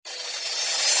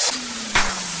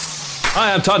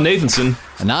Hi, I'm Todd Nathanson.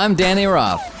 And I'm Danny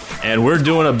Roth. And we're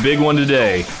doing a big one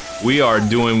today. We are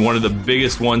doing one of the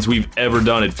biggest ones we've ever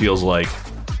done, it feels like.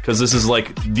 Because this was like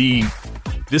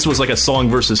a song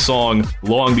versus song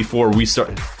long before we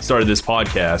started this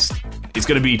podcast. It's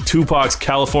going to be Tupac's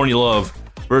California Love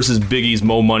versus Biggie's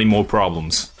Mo Money, Mo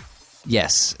Problems.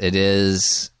 Yes, it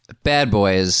is Bad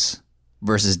Boys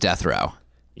versus Death Row.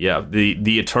 Yeah,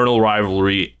 the eternal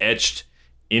rivalry etched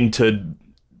into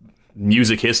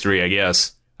music history, I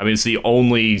guess. I mean, it's the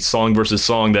only song versus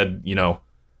song that,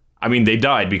 they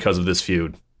died because of this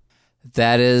feud.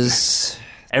 That is...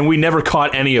 And we never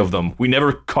caught any of them. We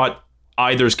never caught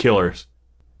either's killers.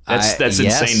 That's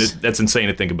insane. That's insane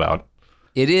to think about.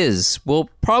 It is. We'll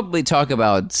probably talk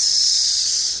about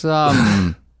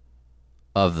some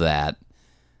of that.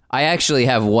 I actually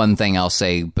have one thing I'll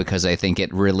say because I think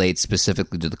it relates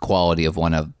specifically to the quality of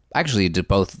to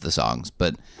both of the songs.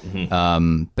 But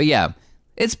yeah,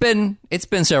 it's been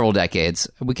several decades.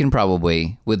 We can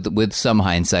probably, with some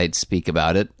hindsight, speak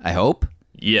about it. I hope.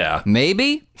 Yeah.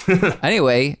 Maybe.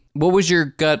 Anyway, what was your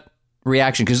gut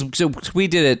reaction? Because we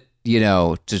did it,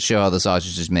 to show how the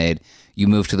sausage is made. You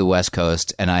moved to the West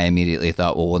Coast, and I immediately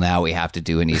thought, well, now we have to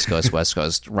do an East Coast, West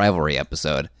Coast rivalry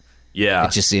episode. Yeah.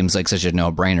 It just seems like such a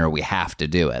no-brainer. We have to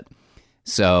do it.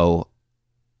 So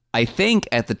I think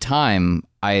at the time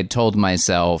I had told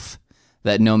myself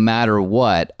that no matter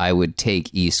what, I would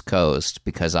take East Coast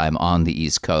because I'm on the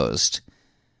East Coast.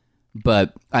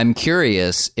 But I'm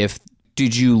curious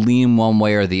did you lean one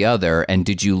way or the other, and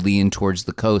did you lean towards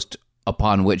the coast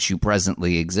upon which you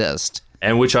presently exist?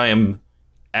 And which I am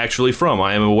actually from.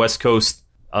 I am a West Coast...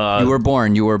 You were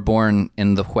born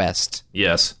in the West.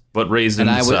 Yes, but raised in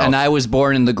the South. And I was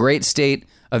born in the great state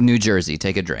of New Jersey.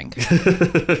 Take a drink.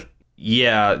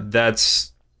 Yeah,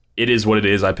 it is what it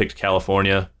is. I picked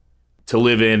California to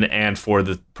live in, and for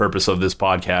the purpose of this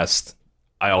podcast,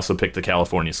 I also picked the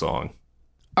California song.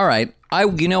 All right.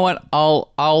 You know what?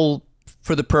 I'll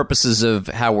for the purposes of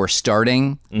how we're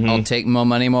starting, I'll take Mo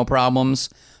Money, Mo Problems.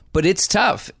 But it's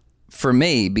tough for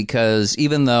me because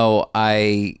even though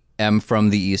I am from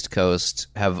the East Coast,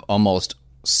 have almost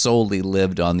solely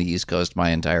lived on the East Coast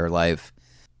my entire life,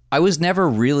 I was never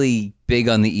really big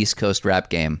on the East Coast rap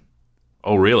game.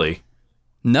 Oh, really?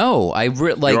 No,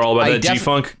 You're all about that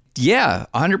G-Funk? Yeah,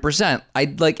 100%.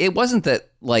 It wasn't that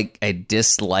I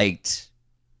disliked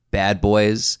Bad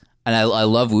Boys, and I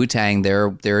love Wu-Tang.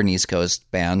 They're an East Coast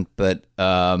band, but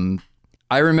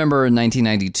I remember in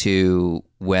 1992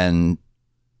 when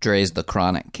Dre's The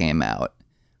Chronic came out,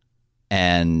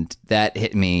 and that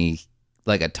hit me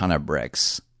like a ton of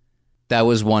bricks. That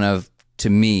was one of, to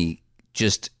me,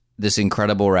 just this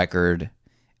incredible record,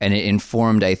 and it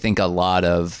informed, I think, a lot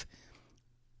of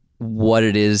what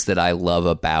it is that I love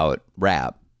about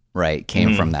rap, right?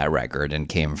 Came from that record and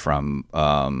came from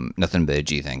Nothing But a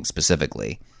G Thing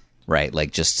specifically, right?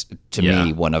 Just to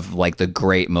me, one of the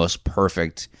great, most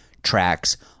perfect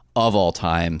tracks of all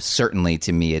time. Certainly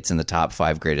to me, it's in the top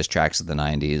 5 greatest tracks of the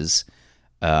 90s.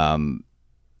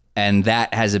 And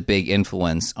that has a big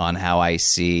influence on how I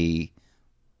see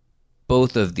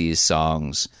both of these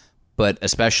songs, but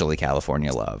especially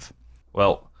California Love.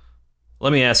 Well,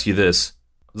 let me ask you this.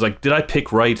 Did I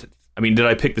pick right? I mean, did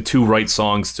I pick the 2 right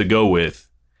songs to go with?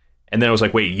 And then I was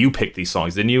like, wait, you picked these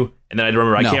songs, didn't you? And then I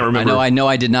can't remember. I know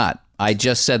I did not. I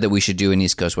just said that we should do an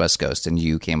East Coast, West Coast, and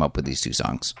you came up with these 2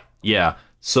 songs. Yeah.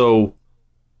 So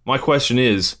my question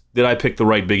is, did I pick the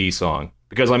right Biggie song?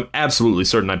 Because I'm absolutely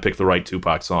certain I picked the right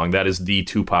Tupac song. That is the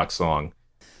Tupac song.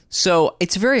 So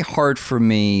it's very hard for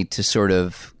me to sort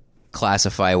of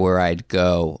classify where I'd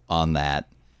go on that,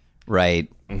 right?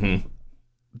 Mm-hmm.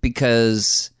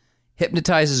 Because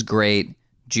Hypnotize is great,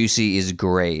 Juicy is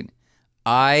great.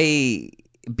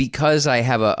 Because I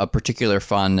have a particular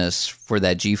fondness for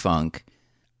that G-Funk,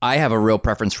 I have a real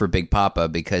preference for Big Papa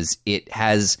because it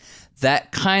has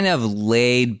that kind of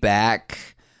laid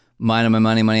back, mind on my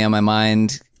money, money on my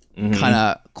mind kind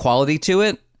of quality to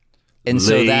it. And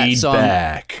so that song,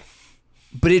 back.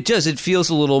 But it feels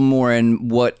a little more in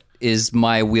what is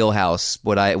my wheelhouse,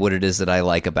 what it is that I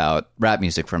like about rap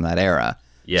music from that era.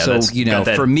 Yeah, so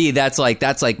for me, that's like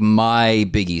my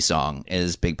Biggie song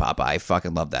is Big Papa. I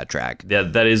fucking love that track. Yeah,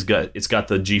 that is good. It's got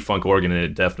the G-Funk organ in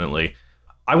it, definitely.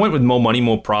 I went with Mo Money,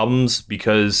 Mo Problems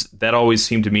because that always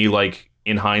seemed to me like,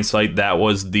 in hindsight, that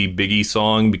was the Biggie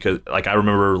song because, I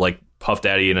remember Puff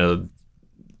Daddy in a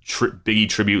Biggie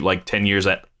tribute 10 years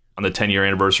on the 10-year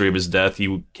anniversary of his death.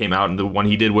 He came out and the one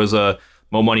he did was Mo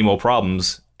Money, Mo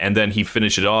Problems, and then he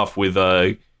finished it off with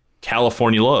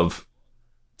California Love.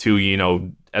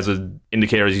 To, as an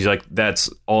indicator, he's like,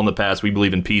 that's all in the past. We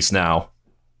believe in peace now.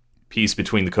 Peace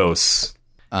between the coasts.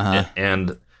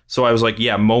 And so I was like,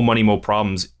 yeah, Mo Money, Mo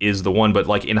Problems is the one. But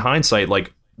like in hindsight,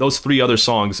 like those three other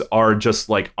songs are just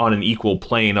like on an equal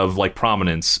plane of like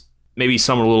prominence. Maybe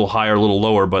some are a little higher, a little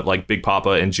lower, but like Big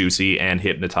Papa and Juicy and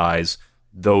Hypnotize,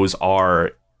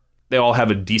 they all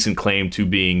have a decent claim to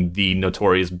being the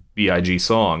Notorious B.I.G.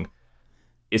 song.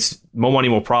 It's Mo Money,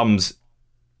 Mo Problems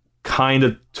kind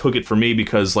of took it for me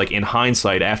because like in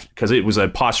hindsight, because it was a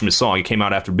posthumous song, it came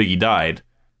out after Biggie died.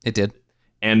 It did.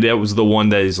 And that was the one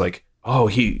that is like, oh,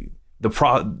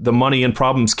 the money and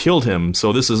problems killed him.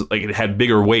 So this is like, it had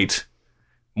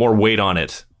more weight on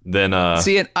it than.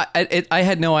 See, I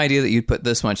had no idea that you'd put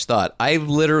this much thought. I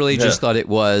literally just thought it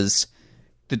was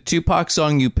the Tupac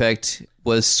song you picked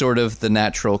was sort of the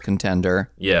natural contender.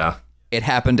 Yeah. It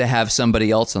happened to have somebody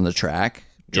else on the track,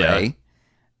 Dre,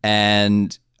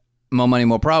 and Mo Money,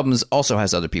 Mo Problems also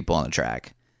has other people on the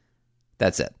track.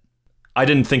 That's it. I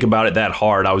didn't think about it that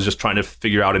hard. I was just trying to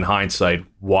figure out in hindsight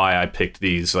why I picked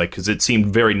these, like, because it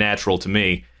seemed very natural to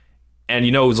me. And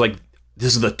it was like,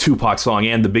 this is the Tupac song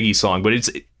and the Biggie song, but is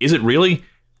it really?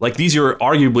 Like, these are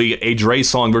arguably a Dre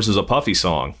song versus a Puffy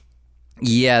song.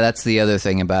 Yeah, that's the other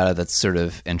thing about it that's sort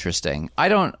of interesting. I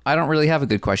don't really have a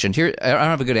good question here. I don't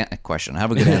have a good question. I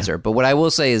have a good answer. But what I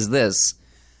will say is this.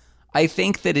 I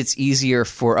think that it's easier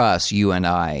for us, you and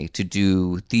I, to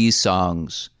do these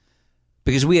songs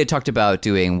because we had talked about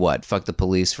doing what? Fuck the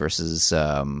Police versus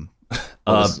what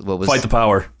was Fight the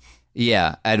Power.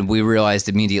 Yeah, and we realized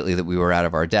immediately that we were out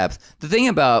of our depth. The thing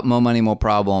about Mo Money, Mo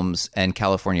Problems and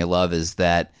California Love is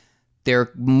that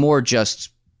they're more just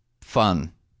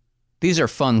fun. These are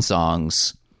fun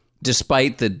songs,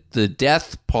 despite the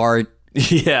death part.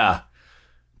 Yeah.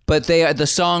 But the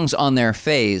songs on their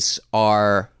face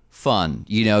are fun.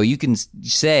 You can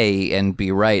say and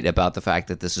be right about the fact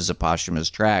that this is a posthumous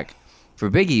track for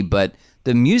Biggie, but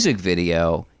the music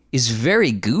video is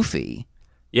very goofy.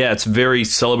 Yeah, it's very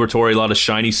celebratory, a lot of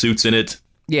shiny suits in it.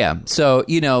 Yeah, so,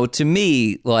 to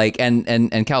me, like,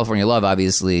 and California Love,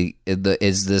 obviously,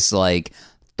 is this, like,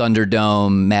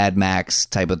 Thunderdome, Mad Max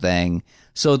type of thing.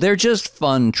 So they're just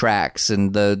fun tracks,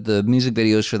 and the music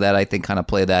videos for that, I think, kind of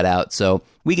play that out. So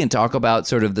we can talk about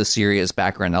sort of the serious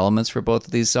background elements for both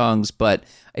of these songs, but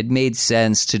it made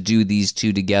sense to do these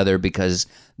two together because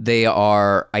they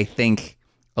are, I think,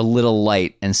 a little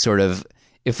light and sort of,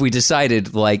 if we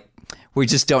decided, like, we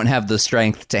just don't have the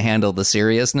strength to handle the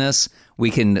seriousness, we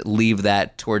can leave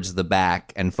that towards the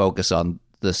back and focus on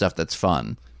the stuff that's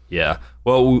fun. Yeah.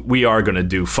 Well, we are going to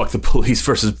do Fuck the Police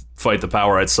versus Fight the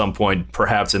Power at some point,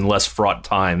 perhaps in less fraught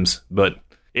times. But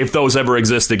if those ever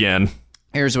exist again.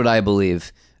 Here's what I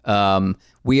believe.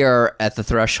 We are at the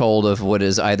threshold of what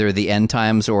is either the end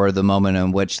times or the moment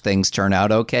in which things turn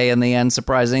out okay in the end,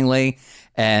 surprisingly.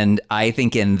 And I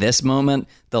think in this moment,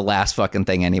 the last fucking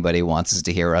thing anybody wants is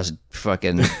to hear us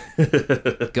fucking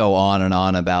go on and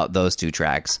on about those two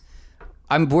tracks.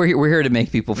 We're here to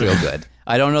make people feel good.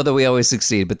 I don't know that we always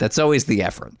succeed, but that's always the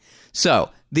effort. So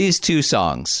these two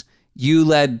songs, you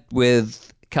led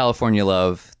with California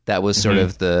Love. That was sort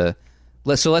of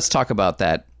so let's talk about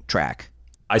that track.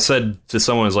 I said to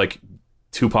someone, was like,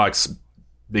 Tupac's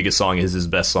biggest song is his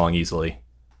best song easily.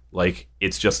 Like,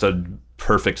 it's just a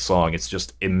perfect song. It's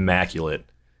just immaculate.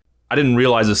 I didn't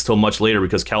realize this till much later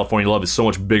because California Love is so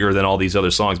much bigger than all these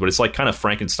other songs, but it's like kind of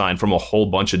Frankenstein from a whole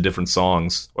bunch of different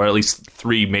songs, or at least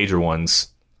three major ones.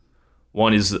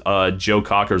 One is Joe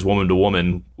Cocker's Woman to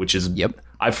Woman, which is,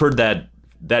 I've heard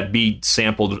that beat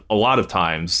sampled a lot of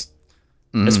times,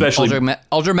 especially...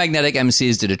 Ultramagnetic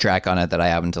MCs did a track on it that I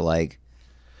happen to like.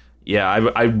 Yeah,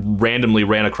 I randomly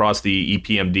ran across the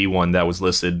EPMD one that was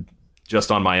listed just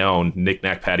on my own, Knick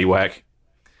Knack Paddywhack.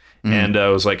 And I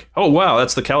was like, oh, wow,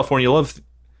 that's the California Love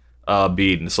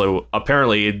beat. And so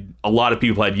apparently a lot of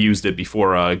people had used it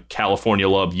before California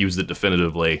Love used it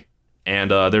definitively. And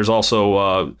there's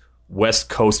also West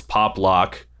Coast Pop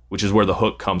Lock, which is where the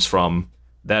hook comes from.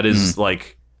 That is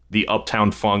like the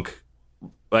Uptown Funk.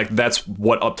 Like, that's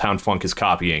what Uptown Funk is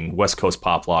copying, West Coast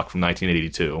Pop Lock from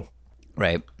 1982.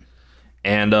 Right.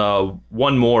 And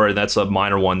one more, that's a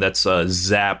minor one, that's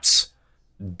Zapp's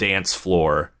Dance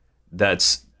Floor.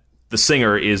 That's... The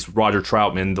singer is Roger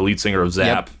Troutman, the lead singer of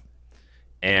Zapp.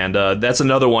 And that's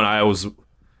another one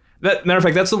matter of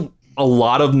fact, that's a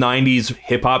lot of 90s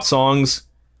hip-hop songs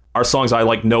are songs I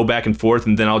like know back and forth,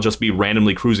 and then I'll just be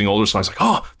randomly cruising older songs like,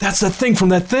 oh, that's that thing from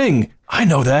that thing. I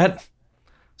know that.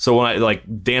 So when I, like,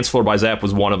 Dance Floor by Zapp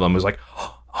was one of them. It was like,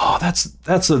 oh, that's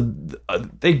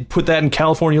they put that in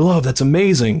California Love. That's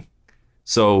amazing.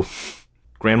 So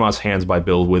Grandma's Hands by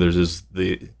Bill Withers is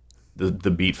the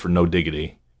beat for No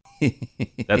Diggity.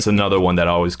 That's another one that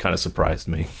always kind of surprised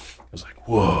me. I was like,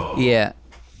 whoa. Yeah.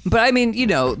 But I mean,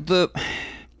 the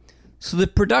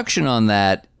production on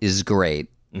that is great.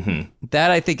 Mm-hmm.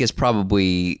 That I think is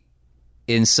probably,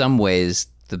 in some ways,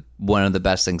 one of the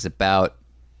best things about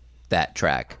that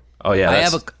track. Oh yeah,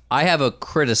 I have a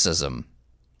criticism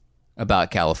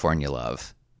about California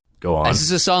Love. Go on. This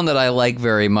is a song that I like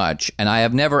very much, and I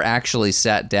have never actually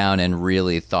sat down and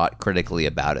really thought critically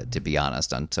about it, to be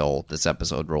honest, until this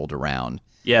episode rolled around.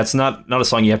 Yeah, it's not a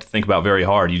song you have to think about very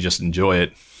hard. You just enjoy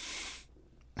it.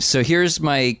 So here's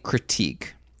my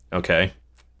critique. Okay.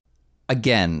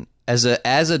 Again, as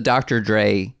a Dr.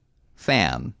 Dre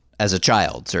fan, as a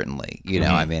child, certainly,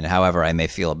 I mean, however I may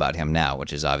feel about him now,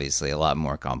 which is obviously a lot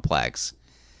more complex.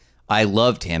 I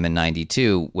loved him in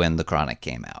 92 when The Chronic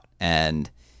came out. And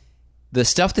the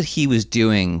stuff that he was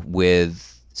doing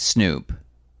with Snoop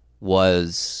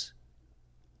was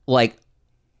like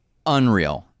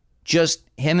unreal. Just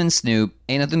him and Snoop,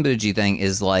 Ain't Nothing But a G Thing,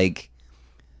 is like,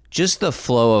 just the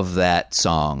flow of that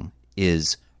song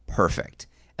is perfect.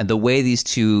 And the way these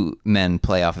two men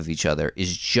play off of each other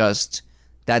is just,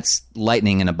 that's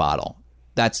lightning in a bottle.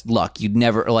 That's luck. You'd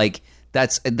never, like,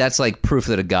 that's like proof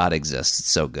that a god exists.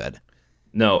 It's so good.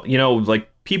 No, like,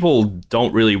 people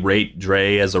don't really rate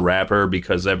Dre as a rapper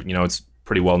because, it's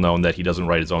pretty well known that he doesn't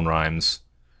write his own rhymes.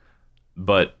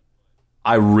 But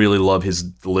I really love his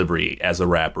delivery as a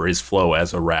rapper, his flow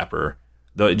as a rapper.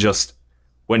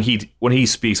 When he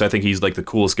speaks, I think he's like the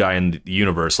coolest guy in the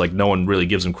universe. Like, no one really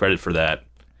gives him credit for that.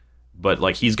 But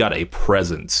like, he's got a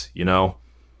presence,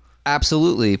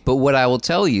 Absolutely. But what I will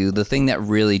tell you, the thing that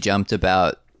really jumped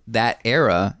about that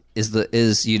era is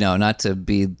not to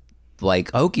be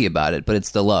like hokey about it, but it's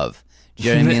the love. Do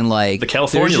you know what I mean? Like, the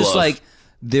California love. Like,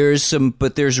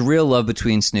 there's real love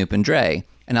between Snoop and Dre.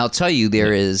 And I'll tell you,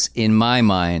 there is, in my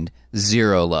mind,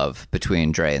 zero love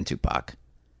between Dre and Tupac.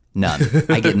 None.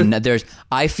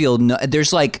 I feel no,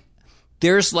 there's like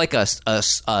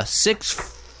a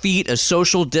 6 feet of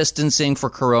social distancing for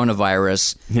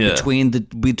coronavirus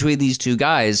between these two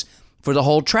guys for the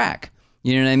whole track.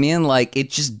 You know what I mean? Like,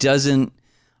 it just doesn't.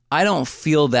 I don't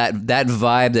feel that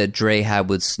vibe that Dre had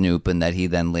with Snoop and that he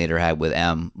then later had with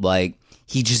M. Like,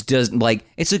 he just doesn't, like,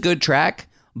 it's a good track,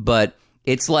 but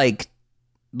it's like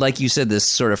you said, this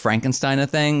sort of Frankenstein of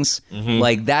things. Mm-hmm.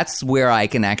 Like, that's where I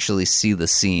can actually see the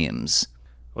seams.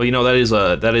 Well,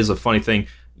 that is a funny thing.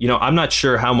 I'm not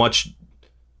sure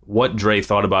what Dre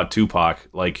thought about Tupac.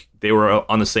 Like, they were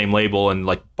on the same label, and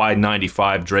like by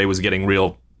 95, Dre was getting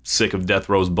real sick of Death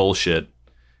Row's bullshit,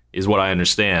 is what I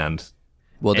understand.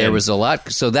 Well, there was a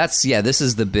lot. So this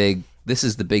is the big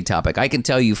topic. I can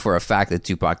tell you for a fact that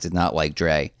Tupac did not like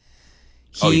Dre.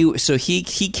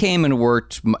 He came and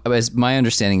worked, as my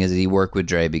understanding is that he worked with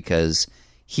Dre because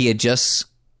he had just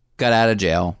got out of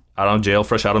jail.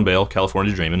 Fresh out on bail,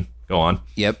 California dreaming. Go on.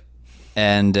 Yep.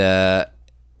 And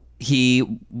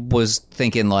he was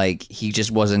thinking like he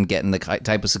just wasn't getting the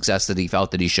type of success that he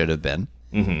felt that he should have been.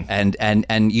 Mm-hmm. And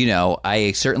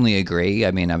I certainly agree.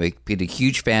 I mean, been a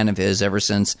huge fan of his ever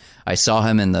since I saw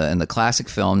him in the classic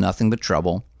film Nothing But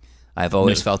Trouble. I've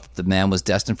always felt that the man was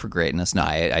destined for greatness. No,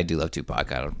 I do love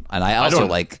Tupac. I don't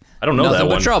know Nothing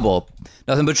But Trouble.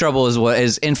 Nothing But Trouble is what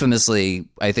is infamously,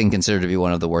 I think, considered to be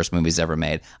one of the worst movies ever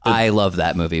made. I love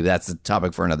that movie. That's a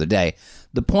topic for another day.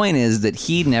 The point is that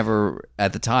he never,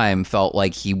 at the time, felt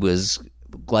like he was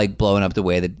like blowing up the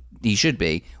way that he should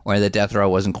be, or that Death Row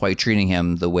wasn't quite treating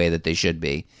him the way that they should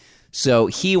be. So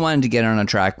he wanted to get on a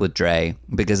track with Dre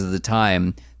because at the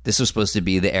time, this was supposed to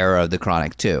be the era of the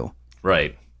Chronic 2.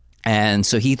 Right. And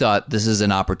so he thought, this is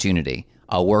an opportunity.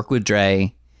 I'll work with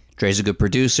Dre. Dre's a good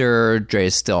producer.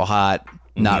 Dre's still hot,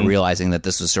 not realizing that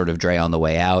this was sort of Dre on the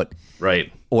way out.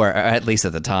 Right. Or at least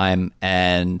at the time.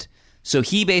 And so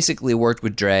he basically worked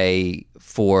with Dre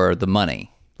for the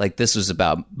money. Like, this was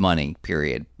about money,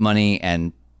 period. Money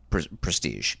and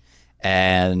prestige.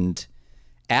 And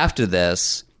after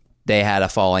this, they had a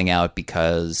falling out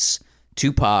because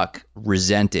Tupac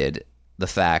resented the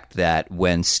fact that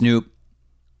when Snoop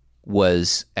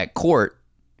was at court,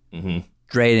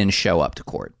 Dre didn't show up to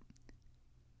court.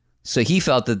 So he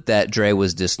felt that Dre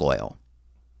was disloyal.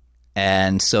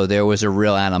 And so there was a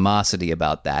real animosity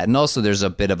about that. And also there's a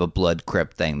bit of a blood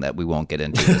crip thing that we won't get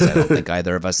into because I don't think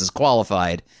either of us is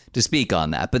qualified to speak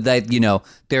on that. But that,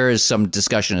 there is some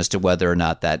discussion as to whether or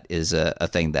not that is a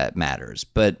thing that matters.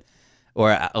 But,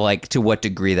 or like to what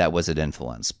degree that was an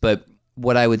influence. But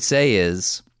what I would say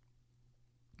is,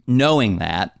 knowing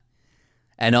that,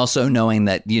 and also knowing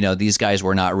that, these guys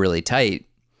were not really tight,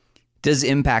 does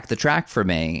impact the track for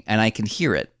me, and I can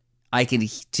hear it. It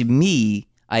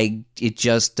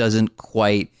just doesn't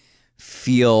quite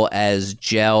feel as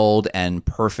gelled and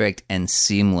perfect and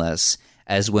seamless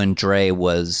as when Dre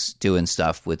was doing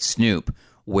stuff with Snoop,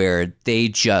 where they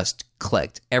just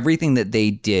clicked. Everything that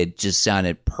they did just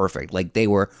sounded perfect. Like they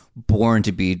were born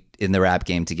to be in the rap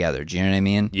game together. Do you know what I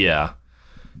mean? Yeah.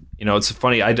 You know, it's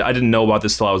funny. I didn't know about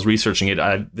this till I was researching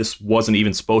it. This wasn't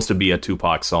even supposed to be a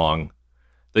Tupac song.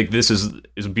 Like this it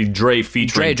would be Dre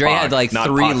featuring Dre Pac, had like not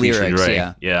 3 Pac featuring lyrics.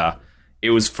 Dre. Yeah. It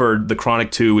was for The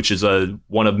Chronic 2, which is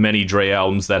one of many Dre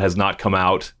albums that has not come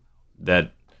out,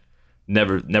 that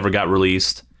never got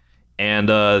released.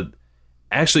 And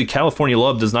actually, California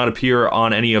Love does not appear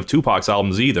on any of Tupac's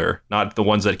albums either, not the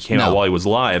ones that came out while he was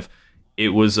live. It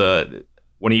was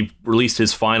when he released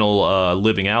his final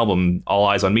living album, All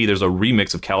Eyes on Me, there's a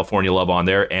remix of California Love on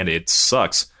there, and it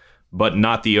sucks. But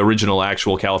not the original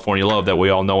actual California Love that we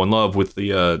all know and love with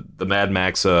the Mad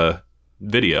Max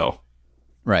video.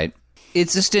 Right.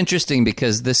 It's just interesting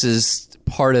because this is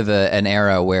part of an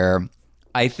era where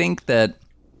I think that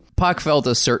Pac felt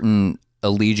a certain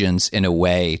allegiance in a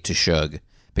way to Suge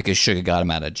because Suge got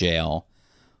him out of jail.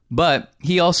 But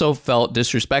he also felt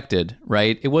disrespected,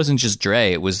 right? It wasn't just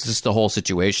Dre. It was just the whole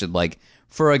situation. Like,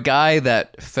 for a guy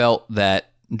that felt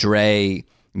that Dre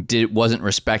wasn't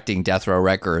respecting Death Row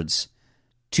Records,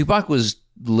 Tupac was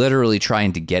literally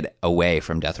trying to get away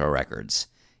from Death Row Records.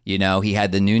 You know, he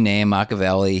had the new name,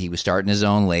 Machiavelli. He was starting his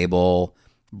own label.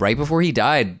 Right before he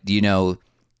died, you know,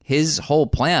 his whole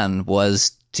plan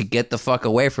was to get the fuck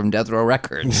away from Death Row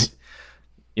Records.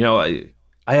 You know,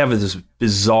 I have this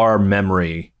bizarre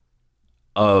memory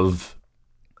of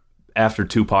after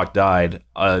Tupac died.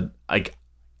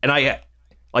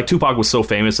 Tupac was so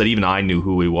famous that even I knew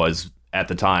who he was at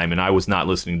the time, and I was not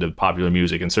listening to popular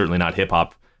music and certainly not hip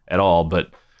hop at all.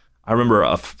 But I remember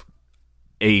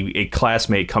a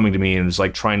classmate coming to me and was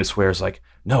like trying to swear, it's like,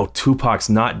 no, Tupac's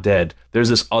not dead. There's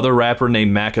this other rapper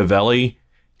named Machiavelli,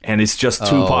 and it's just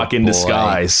Tupac in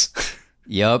disguise.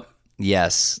 Yep.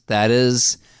 Yes. That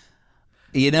is,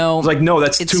 you know. It's like, no,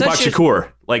 that's Tupac Shakur.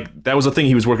 Like, that was a thing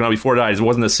he was working on before he died. It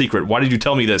wasn't a secret. Why did you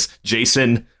tell me this,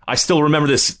 Jason? I still remember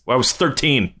this. I was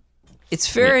 13.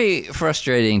 It's very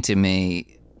frustrating to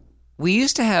me. We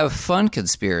used to have fun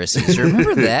conspiracies.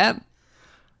 Remember that?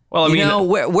 Well, I mean, you know,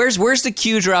 where's the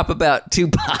Q drop about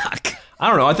Tupac? I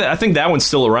don't know. I think that one's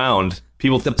still around.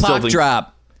 People the Pac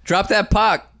drop that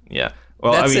Pac. Yeah.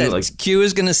 Well, that's I mean, it. like, Q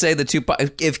is going to say that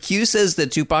Tupac. If Q says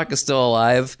that Tupac is still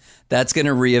alive, that's going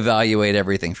to reevaluate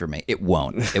everything for me. It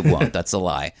won't. It won't. That's a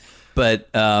lie. But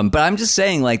I'm just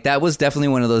saying, like, that was definitely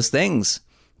one of those things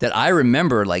that I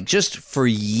remember, like, just for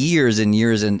years and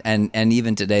years, and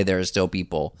even today there are still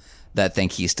people that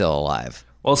think he's still alive.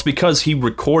 Well, it's because he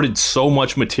recorded so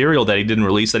much material that he didn't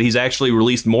release that he's actually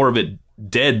released more of it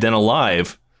dead than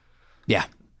alive. Yeah.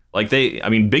 Like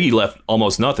Biggie left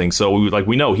almost nothing, so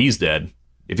we know he's dead.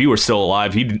 If he were still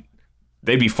alive,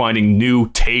 they'd be finding new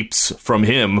tapes from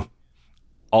him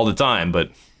all the time, but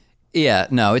yeah,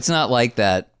 no, it's not like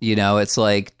that. You know, it's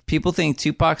like people think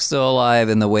Tupac's still alive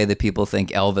in the way that people think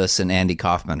Elvis and Andy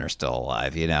Kaufman are still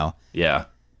alive, you know? Yeah.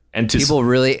 And people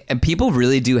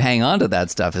really do hang on to that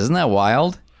stuff. Isn't that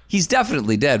wild? He's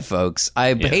definitely dead, folks.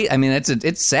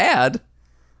 It's sad.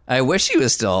 I wish he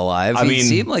was still alive. He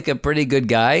seemed like a pretty good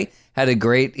guy. Felt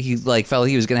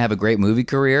he was going to have a great movie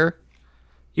career.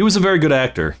 He was a very good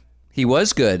actor. He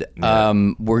was good. Yeah.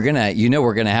 We're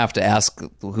gonna have to ask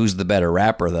who's the better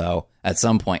rapper though at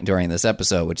some point during this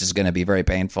episode, which is going to be very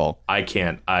painful. I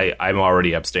can't. I'm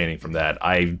already abstaining from that.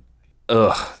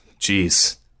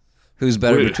 Jeez. Who's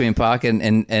better between Pac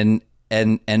and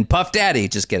Puff Daddy?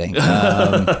 Just kidding.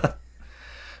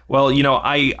 Well, you know,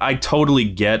 I totally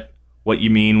get what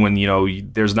you mean when, you know,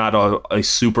 there's not a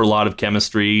super lot of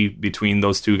chemistry between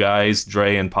those two guys,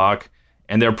 Dre and Pac,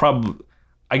 and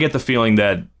I get the feeling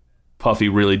that Puffy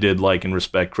really did like and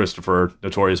respect Christopher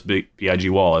Notorious B.I.G.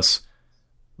 Wallace.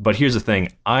 But here's the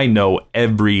thing. I know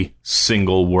every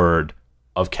single word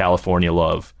of California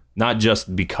Love, not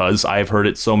just because I've heard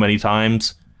it so many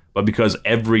times, but because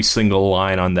every single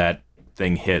line on that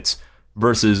thing hits.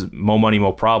 Versus Mo Money,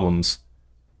 Mo Problems.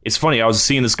 It's funny, I was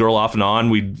seeing this girl off and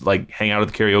on. We'd like hang out at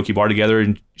the karaoke bar together,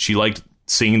 and she liked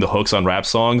singing the hooks on rap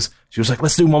songs. She was like,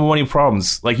 let's do Mo Money, Mo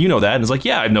Problems. Like, you know that. And it's like,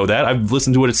 yeah, I know that. I've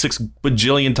listened to it 6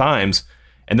 bajillion times.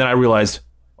 And then I realized,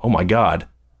 oh my God,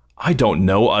 I don't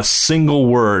know a single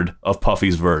word of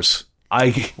Puffy's verse.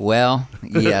 Well,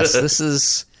 yes,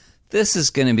 this is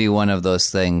going to be one of those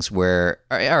things where,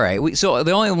 all right. So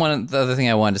the other thing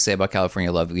I wanted to say about California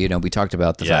Love, you know, we talked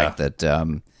about the fact that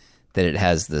it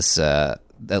has this, at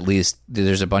least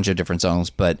there's a bunch of different songs,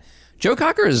 but Joe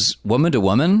Cocker's Woman to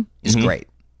Woman is great.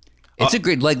 It's a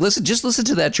great, just listen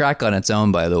to that track on its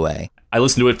own, by the way. I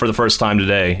listened to it for the first time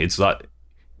today. It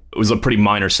was a pretty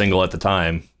minor single at the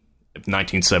time.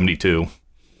 1972.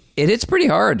 It hits pretty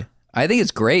hard. I think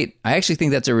it's great. I actually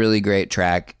think that's a really great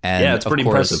track. And yeah, it's pretty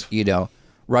impressive. You know,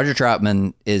 Roger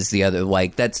Troutman is the other.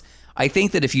 Like that's. I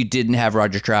think that if you didn't have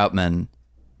Roger Troutman,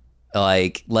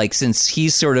 like since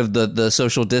he's sort of the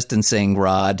social distancing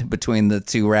rod between the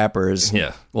two rappers,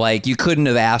 yeah, like you couldn't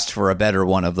have asked for a better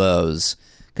one of those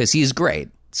because he's great.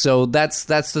 So that's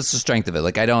the strength of it.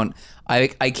 Like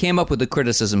I came up with the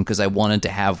criticism because I wanted to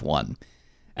have one,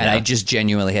 and I just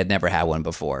genuinely had never had one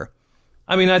before.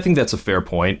 I mean, I think that's a fair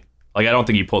point. Like, I don't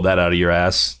think you pulled that out of your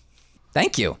ass.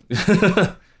 Thank you.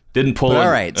 Didn't pull it.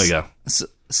 All right. Okay.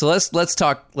 So let's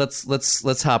talk.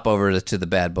 Let's hop over to the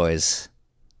bad boys.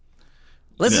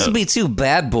 Let's just be two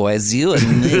bad boys, you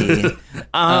and me.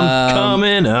 I'm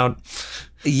coming out.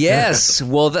 Yes.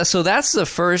 Well, so that's the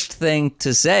first thing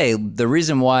to say. The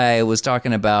reason why I was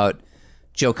talking about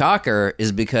Joe Cocker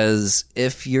is because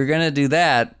if you're going to do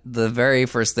that, the very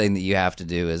first thing that you have to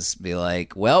do is be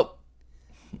like, well,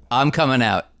 I'm coming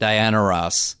out, Diana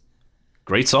Ross.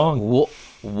 Great song.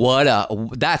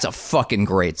 That's a fucking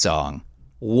great song.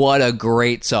 What a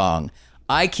great song.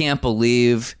 I can't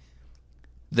believe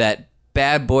that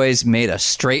Bad Boys made a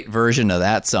straight version of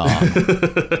that song.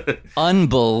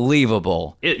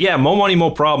 Unbelievable. Mo Money,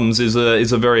 Mo Problems is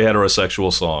a very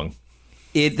heterosexual song.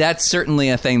 That's certainly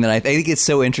a thing that I think it's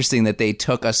so interesting that they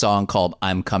took a song called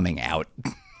I'm Coming Out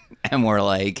and we're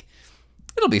like,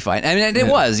 it'll be fine. I mean, it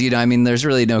was, I mean, there's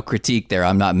really no critique there.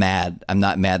 I'm not mad. I'm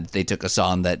not mad that they took a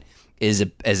song that is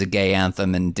a gay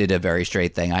anthem and did a very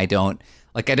straight thing. I don't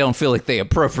feel like they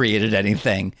appropriated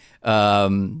anything.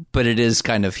 But it is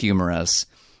kind of humorous.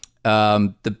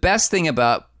 The best thing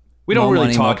about we don't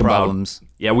really talk about Problems.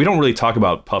 Yeah, we don't really talk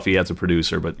about Puffy as a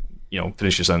producer, but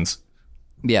finish your sentence.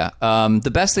 Yeah.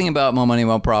 The best thing about Mo Money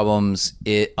Mo Problems,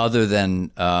 other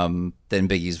than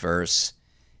Biggie's verse,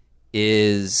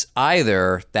 is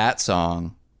either that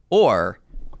song or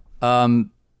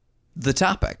the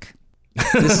topic.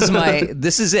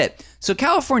 This is it. So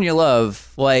California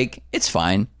Love, like, it's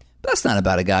fine, but that's not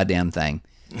about a goddamn thing.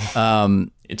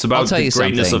 It's about the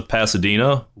greatness something. of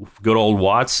Pasadena, good old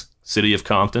Watts, city of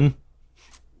Compton.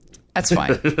 That's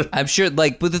fine. I'm sure,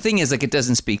 like, but the thing is, like, it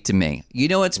doesn't speak to me. You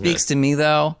know what speaks to me,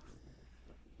 though?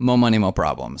 Mo Money, Mo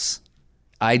Problems.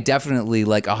 I definitely,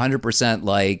 like, 100%,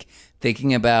 like,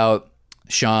 thinking about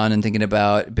Sean and thinking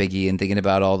about Biggie and thinking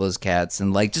about all those cats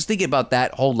and, like, just thinking about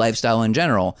that whole lifestyle in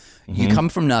general. Mm-hmm. You come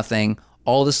from nothing,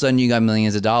 all of a sudden you got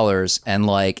millions of dollars, and,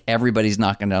 like, everybody's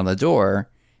knocking down the door,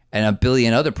 and a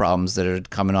billion other problems that are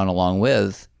coming on along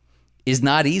with is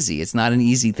not easy. It's not an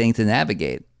easy thing to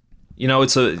navigate.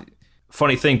 It's a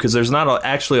funny thing because there's not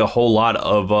actually a whole lot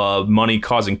of money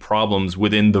causing problems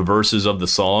within the verses of the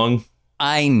song.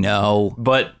 I know.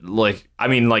 But,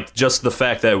 just the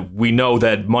fact that we know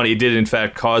that money did, in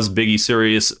fact, cause Biggie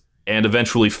serious and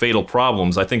eventually fatal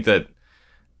problems. I think that,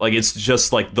 like, it's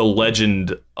just, like, the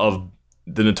legend of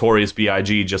the Notorious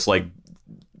B.I.G., just, like,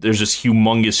 there's this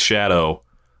humongous shadow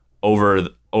over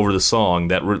the song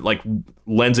that, like,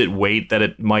 lends it weight that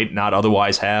it might not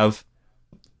otherwise have.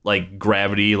 Like,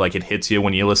 gravity, like, it hits you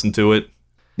when you listen to it.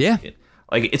 Yeah.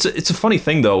 Like, it's a funny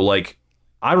thing, though, like,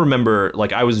 I remember,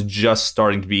 like, I was just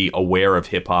starting to be aware of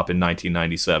hip-hop in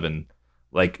 1997.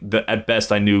 Like, at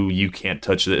best, I knew You Can't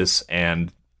Touch This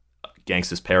and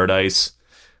Gangsta's Paradise.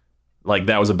 Like,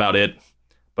 that was about it.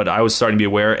 But I was starting to be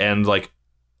aware, and, like,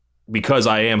 because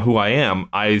I am who I am,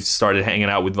 I started hanging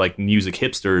out with, like, music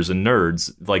hipsters and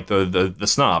nerds, like, the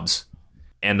snobs.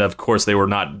 And, of course, they were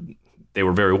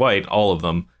very white, all of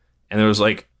them. And it was,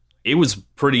 like, it was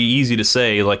pretty easy to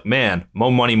say, like, man,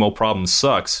 Mo Money, Mo Problems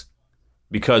sucks.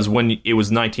 Because when it was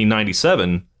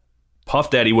 1997, Puff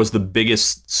Daddy was the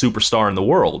biggest superstar in the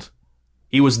world.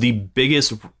 He was the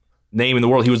biggest name in the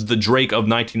world. He was the Drake of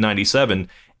 1997.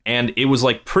 And it was,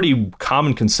 like, pretty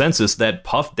common consensus that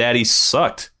Puff Daddy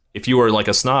sucked. If you were, like,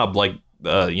 a snob, like,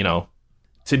 to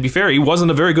be fair, he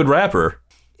wasn't a very good rapper.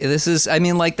 This is, I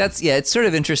mean, like, it's sort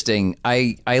of interesting.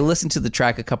 I listened to the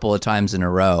track a couple of times in a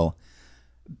row.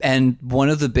 And one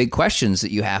of the big questions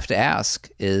that you have to ask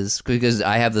is, because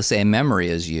I have the same memory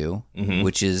as you, mm-hmm.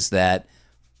 which is that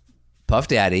Puff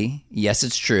Daddy, yes,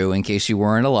 it's true, in case you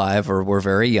weren't alive or were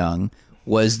very young,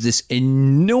 was this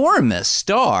enormous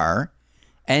star.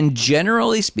 And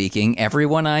generally speaking,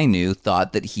 everyone I knew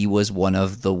thought that he was one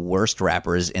of the worst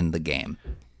rappers in the game.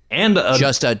 And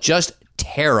just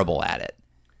terrible at it.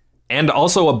 And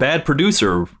also a bad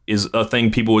producer is a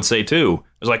thing people would say, too.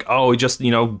 It's like, oh, he just,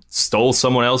 stole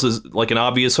someone else's, like, an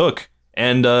obvious hook.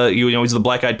 And, he's the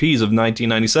Black Eyed Peas of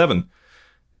 1997.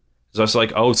 So it's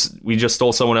like, oh, we just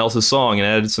stole someone else's song and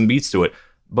added some beats to it.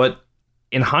 But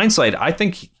in hindsight, I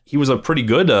think he was a pretty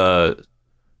good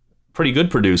pretty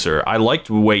good producer. I liked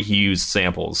the way he used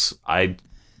samples. I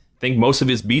think most of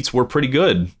his beats were pretty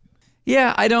good.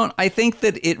 Yeah, I think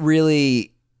that it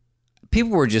really,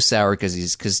 people were just sour because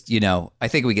I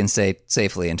think we can say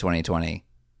safely in 2020,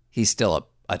 he's still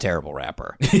a terrible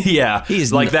rapper. Yeah.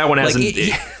 He's like that one hasn't.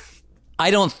 I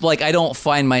don't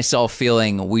find myself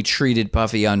feeling we treated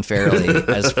Puffy unfairly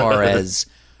as far as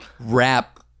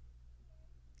rap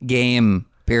game,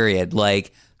 period.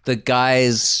 Like, the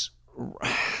guys,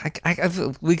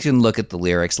 we can look at the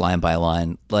lyrics line by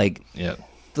line. Like, Yeah.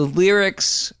 the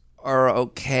lyrics are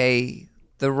okay,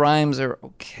 the rhymes are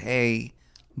okay,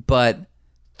 but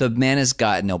the man has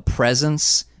got no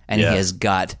presence, and Yeah. he has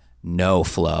got no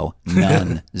flow,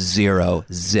 none, zero,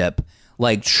 zip.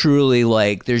 Like, truly,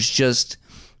 like, there's just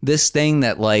this thing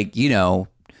that, like,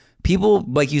 people,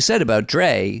 like you said about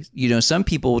Dre, some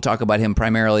people will talk about him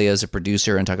primarily as a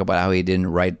producer and talk about how he didn't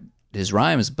write his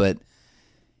rhymes, but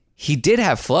he did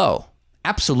have flow.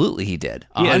 Absolutely, he did.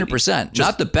 100%.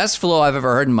 Not the best flow I've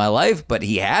ever heard in my life, but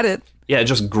he had it. Yeah,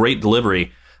 just great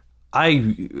delivery.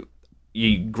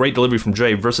 Great delivery from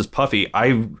Dre versus Puffy.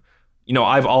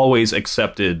 I've always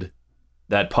accepted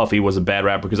that Puffy was a bad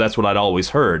rapper because that's what I'd always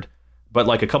heard. But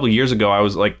like a couple of years ago, I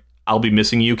was like, "I'll Be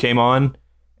Missing You" came on,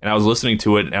 and I was listening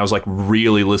to it, and I was like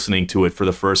really listening to it for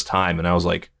the first time, and I was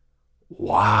like,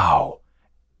 "Wow,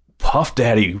 Puff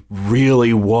Daddy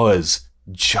really was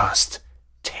just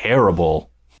terrible."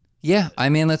 Yeah, I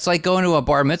mean, it's like going to a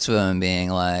bar mitzvah and being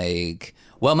like,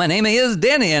 "Well, my name is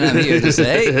Danny, and I'm here to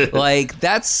say," like,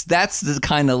 that's the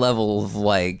kind of level of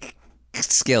like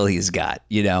skill he's got,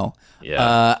 Yeah.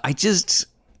 I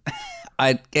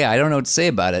don't know what to say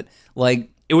about it. Like,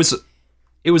 It was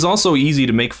also easy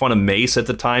to make fun of Mace at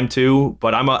the time too,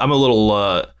 but I'm a little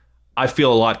I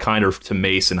feel a lot kinder to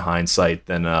Mace in hindsight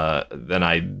than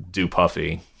I do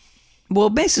Puffy. well,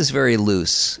 Mace is very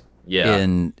loose. Yeah.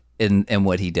 in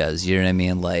what he does. You know what I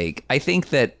mean? Like, I think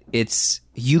that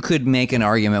you could make an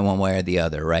argument one way or the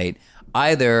other, right?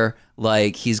 Either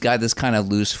like he's got this kind of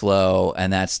loose flow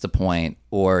and that's the point,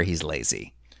 or he's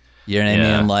lazy. You know what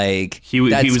I mean? Like, he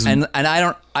was, and I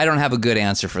don't have a good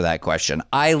answer for that question.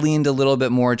 I leaned a little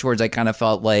bit more towards, I kind of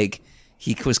felt like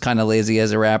he was kind of lazy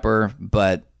as a rapper,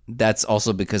 but that's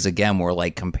also because, again, we're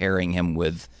like comparing him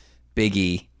with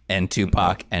Biggie and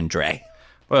Tupac and Dre.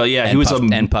 well, yeah,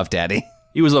 And Puff Daddy.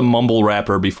 He was a mumble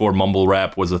rapper before mumble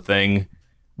rap was a thing.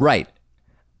 Right.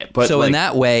 But so like, in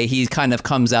that way, he kind of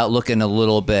comes out looking a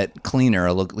little bit cleaner.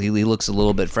 He looks a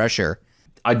little bit fresher.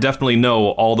 I definitely know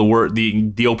all the word,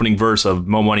 the opening verse of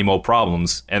Mo Money Mo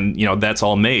Problems, and that's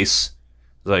all Mace.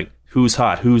 Like, who's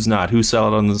hot, who's not, who's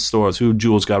selling on the stores, who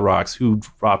jewels got rocks, who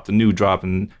dropped the new drop,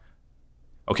 and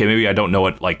okay, maybe I don't know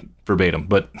it like verbatim,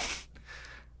 but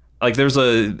like there's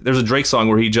a Drake song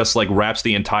where he just like raps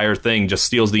the entire thing, just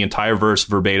steals the entire verse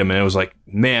verbatim, and it was like,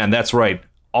 man, that's right,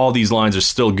 all these lines are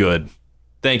still good.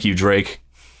 Thank you, Drake.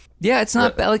 Yeah, it's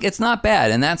not like it's not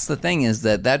bad, and that's the thing, is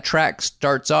that track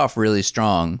starts off really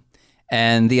strong.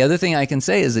 And the other thing I can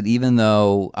say is that even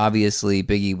though obviously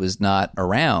Biggie was not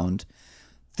around,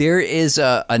 there is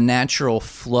a natural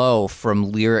flow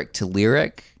from lyric to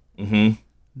lyric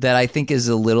that I think is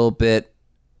a little bit,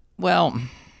 well,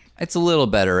 it's a little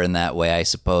better in that way, I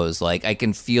suppose. Like, I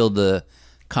can feel the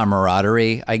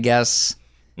camaraderie, I guess,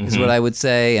 is what I would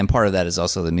say. And part of that is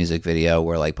also the music video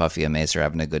where like Puffy and Mace are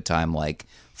having a good time, like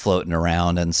floating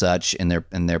around and such in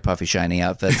their puffy shiny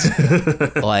outfits.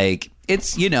 Like,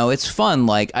 it's fun.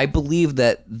 Like, I believe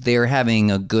that they're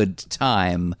having a good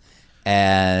time,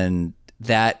 and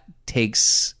that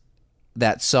takes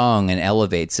that song and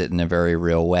elevates it in a very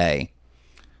real way.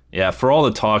 Yeah, for all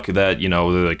the talk that,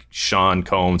 like Sean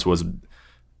Combs was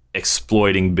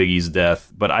exploiting Biggie's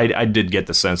death, but I did get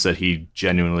the sense that he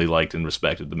genuinely liked and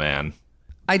respected the man.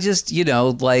 I just,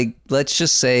 like, let's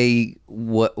just say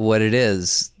what it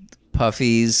is.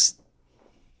 Puffy's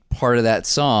part of that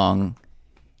song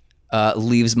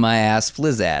leaves my ass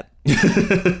flizzat.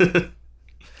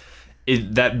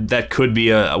 That could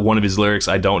be one of his lyrics.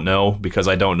 I don't know, because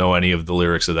I don't know any of the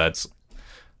lyrics of that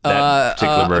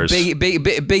particular verse.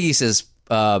 Biggie says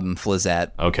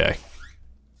flizzat. Okay.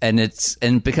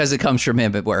 And because it comes from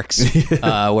him, it works.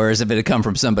 Whereas if it had come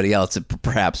from somebody else, it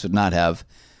perhaps would not have.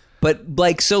 But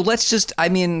like, so let's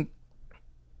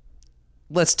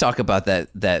talk about that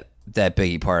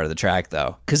Biggie part of the track,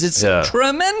 though, because it's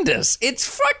tremendous. It's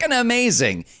fucking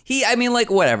amazing.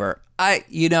 Whatever.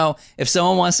 If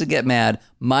someone wants to get mad,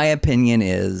 my opinion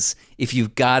is, if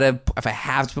I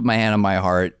have to put my hand on my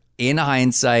heart, in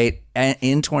hindsight,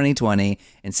 in 2020,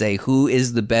 and say who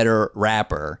is the better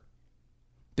rapper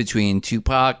between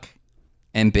Tupac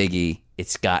and Biggie,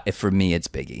 for me, it's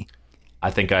Biggie. I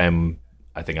think I am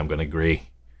I think I'm going to agree.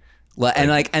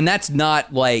 And that's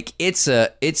not like it's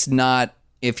not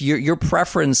if your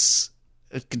preference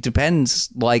depends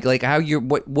like how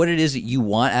what it is that you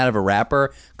want out of a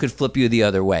rapper could flip you the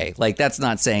other way. Like that's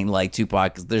not saying like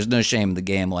Tupac, there's no shame in the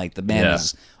game. Like the man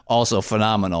is also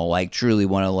phenomenal, like truly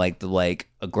one of like the like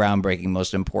a groundbreaking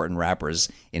most important rappers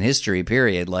in history,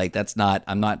 period. Like that's not,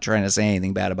 I'm not trying to say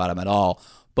anything bad about him at all,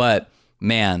 but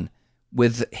man,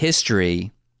 with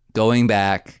history, going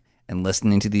back and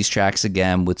listening to these tracks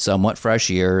again with somewhat fresh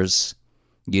ears,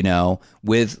 you know,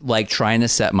 with like trying to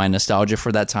set my nostalgia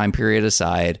for that time period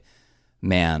aside,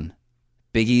 man,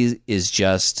 Biggie is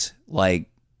just like,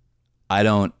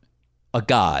 a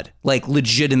god, like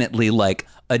legitimately like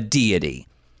a deity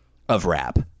of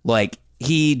rap. Like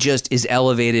he just is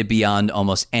elevated beyond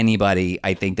almost anybody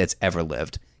I think that's ever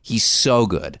lived. He's so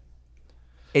good.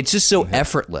 It's just so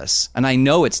effortless. And I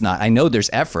know it's not. I know there's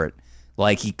effort.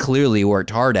 Like he clearly worked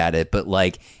hard at it, but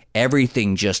like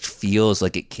everything just feels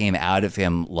like it came out of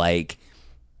him like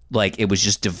it was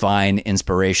just divine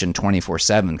inspiration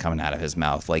 24/7 coming out of his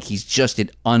mouth. Like he's just an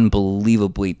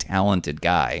unbelievably talented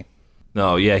guy.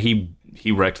 No, yeah, he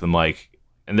wrecked the mic.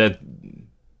 And that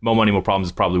Mo Money Mo Problems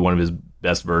is probably one of his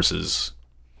best verses.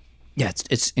 Yeah,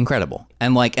 it's incredible.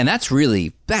 And like, and that's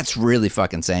really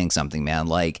fucking saying something, man.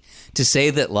 Like to say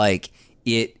that like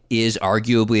it is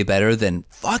arguably better than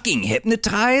fucking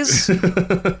Hypnotize.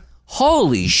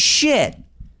 Holy shit.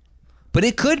 But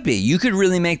it could be. You could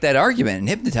really make that argument, and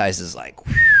Hypnotize is like,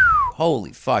 whew,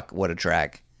 holy fuck, what a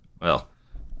track. Well,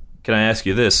 can I ask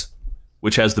you this?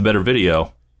 Which has the better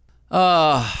video?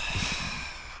 Both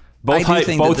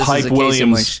Hype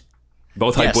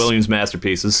Williams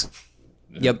masterpieces.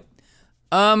 Yep.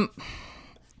 The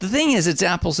thing is, it's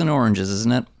apples and oranges,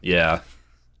 isn't it? Yeah.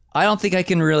 I don't think I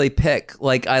can really pick.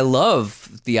 Like, I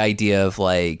love the idea of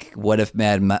like, what if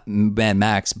Mad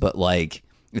Max, but like,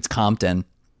 it's Compton.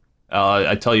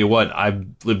 I tell you what, I've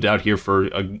lived out here for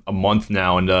a month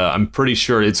now, and I'm pretty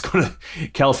sure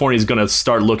California's gonna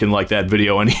start looking like that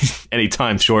video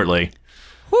anytime shortly.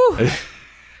 Whew.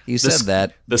 You said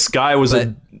that. The sky was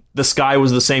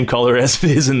the same color as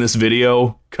it is in this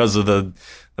video because of the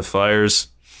fires.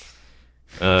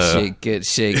 Shake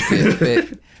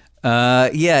it.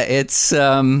 Yeah, it's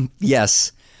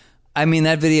yes. I mean,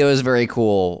 that video is very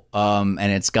cool, and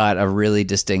it's got a really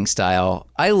distinct style.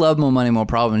 I love Mo Money Mo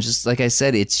Problems. Just like I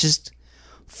said, it's just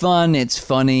fun. It's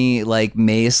funny. Like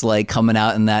Mace, like coming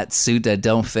out in that suit that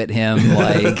don't fit him.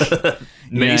 Like,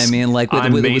 you know what I mean? Like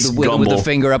with the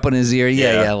finger up on his ear.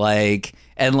 Yeah. Like,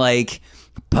 and like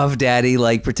Puff Daddy,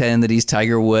 like pretending that he's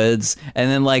Tiger Woods, and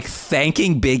then like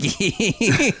thanking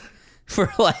Biggie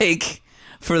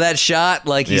for that shot.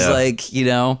 Like he's like, you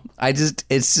know,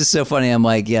 it's just so funny. I'm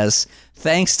like, yes,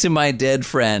 thanks to my dead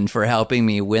friend for helping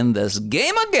me win this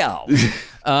game of golf.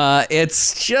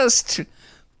 It's just,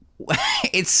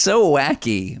 it's so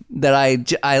wacky that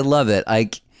I love it.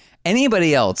 Like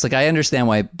anybody else, like I understand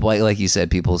why, like you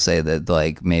said, people say that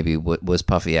like maybe was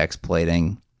Puffy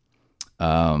exploiting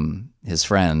his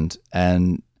friend,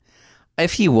 and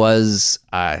if he was,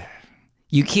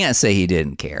 you can't say he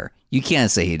didn't care. You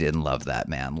can't say he didn't love that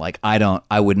man. Like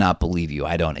I would not believe you.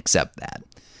 I don't accept that.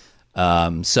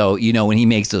 So, you know, when he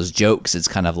makes those jokes, it's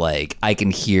kind of like, I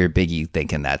can hear Biggie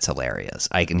thinking that's hilarious.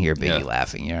 I can hear Biggie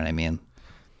laughing. You know what I mean?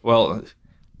 Well,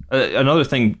 another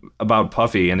thing about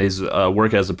Puffy and his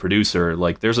work as a producer,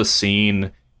 like there's a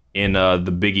scene in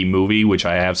the Biggie movie, which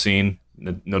I have seen,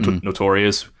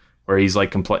 Notorious, where he's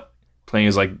like playing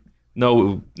is like,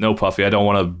 no, Puffy, I don't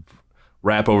want to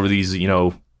rap over these, you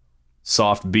know,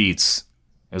 soft beats.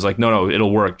 It was like, no,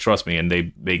 it'll work, trust me. And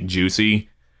they make Juicy,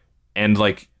 and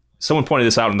like someone pointed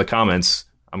this out in the comments.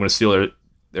 I'm gonna steal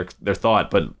their thought,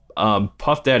 but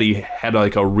Puff Daddy had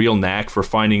like a real knack for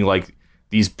finding like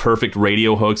these perfect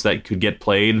radio hooks that could get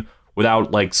played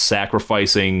without like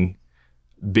sacrificing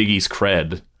Biggie's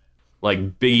cred.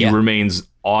 Like Biggie remains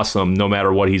awesome no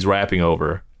matter what he's rapping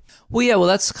over. Well, yeah,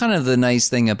 that's kind of the nice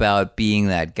thing about being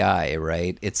that guy,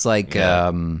 right? It's like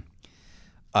the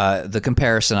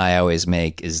comparison I always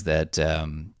make is that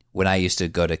when I used to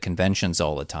go to conventions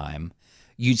all the time,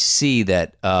 you'd see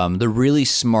that the really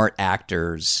smart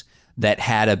actors that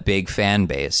had a big fan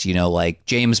base, you know, like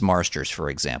James Marsters, for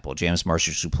example. James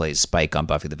Marsters, who plays Spike on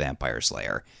Buffy the Vampire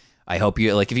Slayer. I hope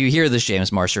you, like, if you hear this,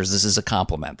 James Marsters, this is a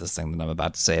compliment, this thing that I'm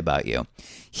about to say about you.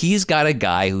 He's got a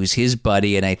guy who's his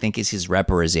buddy, and I think is his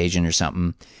rep or his agent or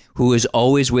something, who is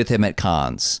always with him at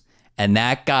cons. And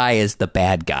that guy is the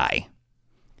bad guy.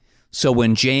 So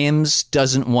when James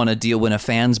doesn't want to deal when a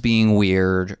fan's being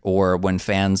weird or when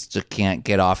fans just can't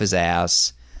get off his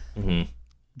ass,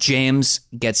 James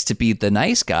gets to be the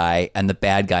nice guy, and the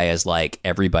bad guy is like,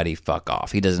 everybody fuck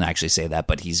off. He doesn't actually say that,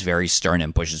 but he's very stern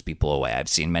and pushes people away. I've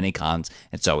seen many cons.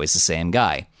 It's always the same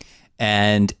guy.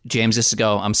 And James has to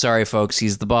go, I'm sorry, folks,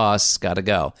 he's the boss. Gotta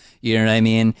go. You know what I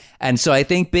mean? And so I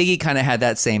think Biggie kind of had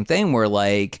that same thing where,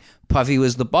 like, Puffy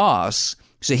was the boss.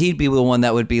 So he'd be the one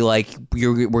that would be like,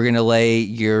 we're going to lay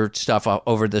your stuff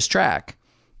over this track.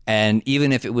 And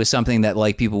even if it was something that,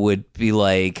 like, people would be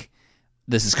like,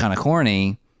 this is kind of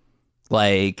corny,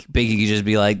 like, Biggie could just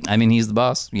be like, I mean, he's the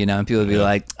boss, you know, and people would be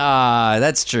like,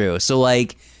 that's true. So,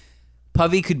 like,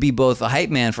 Puffy could be both a hype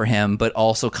man for him, but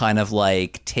also kind of,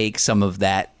 like, take some of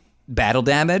that battle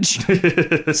damage so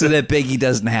that Biggie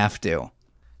doesn't have to.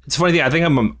 It's a funny thing. I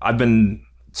think I've been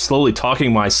slowly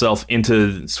talking myself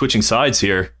into switching sides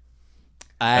here.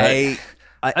 Isn't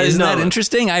that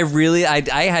interesting? I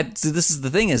had, so this is the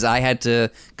thing is I had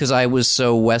to, because I was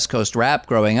so West Coast rap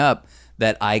growing up,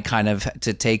 that I kind of,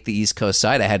 to take the East Coast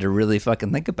side, I had to really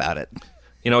fucking think about it.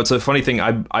 You know, it's a funny thing.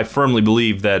 I firmly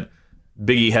believe that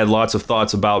Biggie had lots of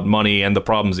thoughts about money and the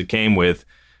problems it came with.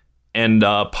 And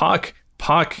Pac,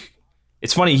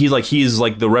 it's funny, he's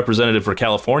like the representative for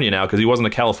California now, because he wasn't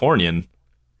a Californian.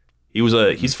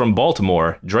 He's from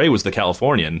Baltimore. Dre was the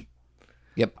Californian.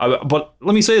 Yep. But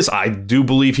let me say this, I do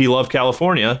believe he loved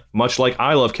California, much like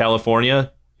I love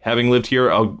California, having lived here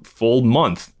a full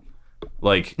month.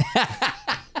 Like,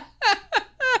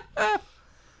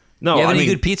 no, you have any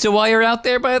good pizza while you're out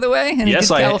there, by the way? Any yes,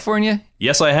 good California?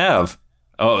 Yes, I have.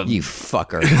 Oh, you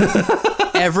fucker!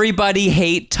 Everybody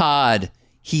hate Todd.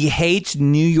 He hates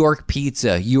New York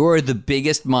pizza. You're the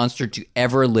biggest monster to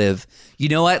ever live. You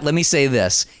know what? Let me say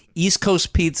this: East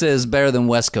Coast pizza is better than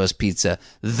West Coast pizza.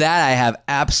 That I have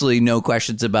absolutely no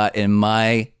questions about in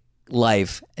my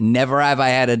life. Never have I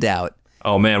had a doubt.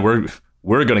 Oh man,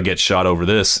 we're gonna get shot over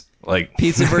this. Like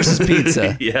pizza versus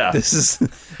pizza. Yeah, this is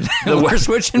we're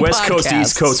switching West podcasts. Coast,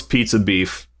 East Coast pizza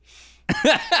beef.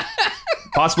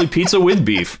 Possibly pizza with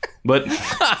beef, but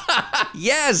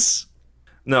yes.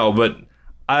 No, but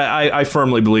I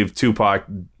firmly believe Tupac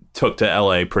took to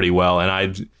LA pretty well,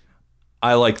 and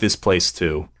I like this place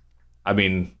too. I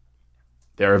mean,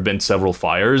 there have been several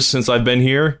fires since I've been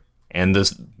here, and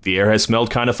the air has smelled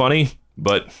kind of funny,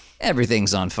 but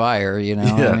everything's on fire, you know.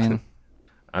 Yeah.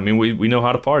 I mean, we know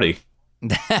how to party.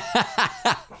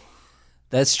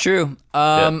 That's true.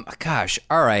 Gosh,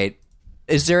 all right.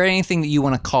 Is there anything that you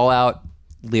want to call out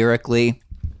lyrically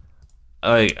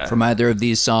from either of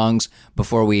these songs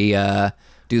before we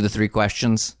do the three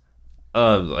questions?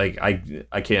 Like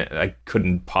I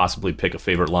couldn't possibly pick a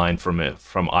favorite line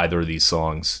from either of these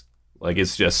songs. Like,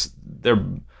 it's just, they're,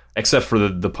 except for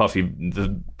the Puffy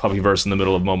verse in the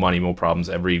middle of Mo Money, Mo Problems,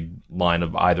 every line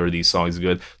of either of these songs is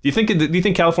good. Do you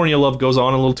think California Love goes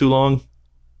on a little too long?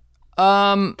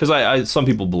 Because I some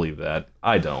people believe that.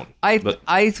 I don't. I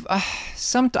guess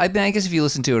if you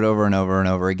listen to it over and over and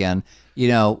over again, you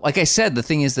know, like I said, the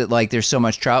thing is that, like, there's so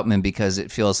much Troutman because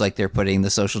it feels like they're putting the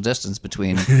social distance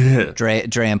between Dre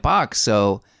and Pac.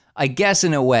 So I guess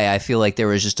in a way, I feel like there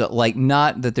was just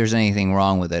not that there's anything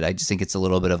wrong with it. I just think it's a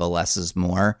little bit of a less is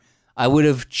more. I would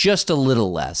have just a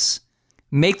little less.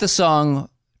 Make the song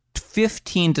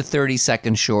 15 to 30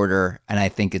 seconds shorter, and I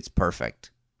think it's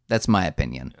perfect. That's my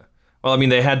opinion. Well, I mean,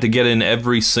 they had to get in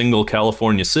every single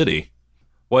California city.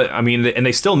 What I mean, and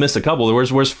they still missed a couple.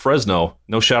 Where's Fresno?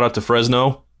 No shout out to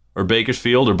Fresno or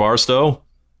Bakersfield or Barstow,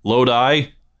 Lodi.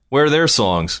 Where are their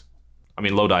songs? I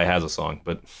mean, Lodi has a song,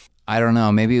 but I don't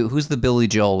know. Maybe who's the Billy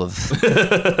Joel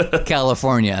of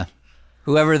California?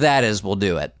 Whoever that is, will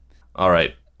do it. All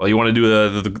right. Well, you want to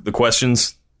do the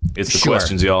questions? It's the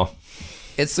questions, y'all.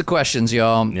 It's the questions,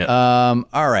 y'all. Yeah.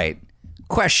 All right.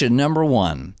 Question number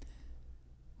 1.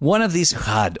 One of these,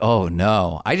 God, oh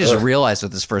no. I just realized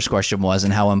what this first question was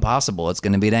and how impossible it's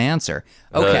going to be to answer.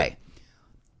 Okay.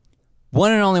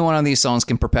 One and only one of these songs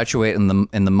can perpetuate in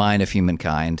the mind of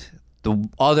humankind. The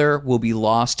other will be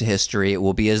lost to history. It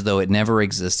will be as though it never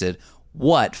existed.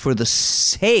 What, for the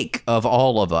sake of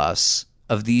all of us,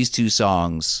 of these two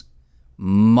songs,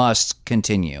 must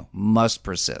continue, must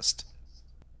persist?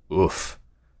 Oof.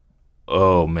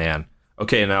 Oh, man.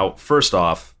 Okay, now, first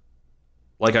off,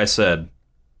 like I said,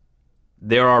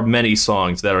 there are many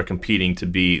songs that are competing to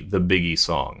be the Biggie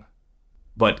song.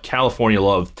 But California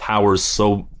Love towers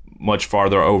so much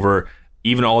farther over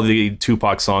even all the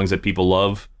Tupac songs that people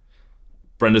love.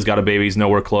 Brenda's Got a Baby's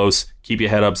nowhere close. Keep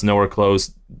Your Head Up's nowhere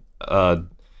close.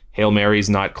 Hail Mary's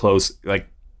not close. Like,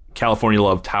 California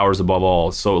Love towers above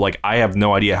all. So, like, I have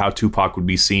no idea how Tupac would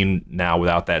be seen now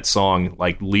without that song,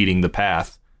 like, leading the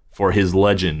path for his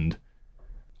legend.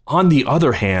 On the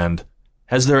other hand,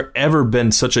 Has there ever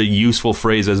been such a useful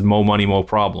phrase as "mo money, mo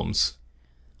problems"?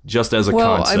 Just as a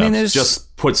concept, I mean,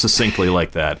 just put succinctly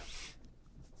like that.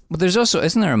 But there's also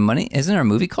isn't there a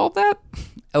movie called that?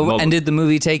 Oh, and did the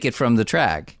movie take it from the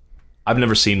track? I've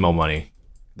never seen Mo Money.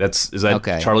 Is that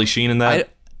okay. Charlie Sheen in that?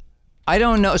 I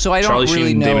don't know. So I don't Charlie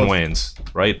really Sheen, know. Damon Wayans,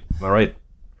 right? Am I right?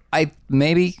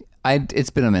 It's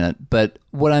been a minute, but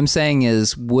what I'm saying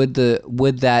is, would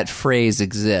that phrase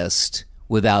exist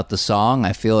without the song?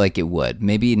 I feel like it would.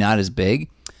 Maybe not as big.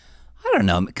 I don't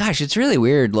know. Gosh, it's really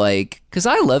weird. Like, because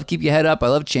I love Keep Your Head Up. I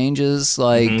love Changes.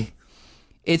 Like,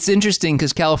 it's interesting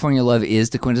because California Love is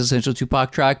the quintessential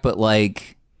Tupac track, but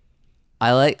like,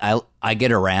 I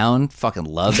Get Around. Fucking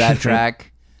love that track.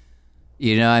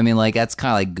 You know, I mean, like, that's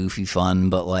kind of like goofy fun,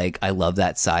 but like, I love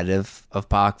that side of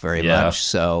Pac very much.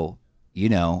 So, you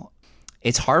know,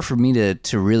 it's hard for me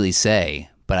to really say,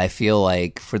 but I feel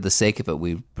like for the sake of it,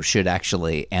 we should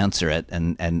actually answer it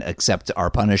and accept our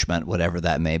punishment, whatever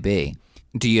that may be.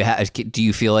 Do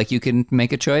you feel like you can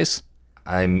make a choice?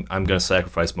 I'm gonna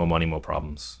sacrifice Mo Money, Mo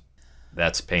Problems.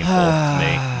 That's painful to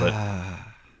me, but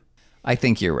I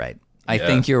think you're right. I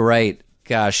think you're right.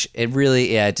 Gosh, it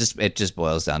really, it just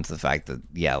boils down to the fact that,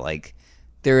 like,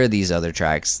 there are these other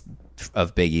tracks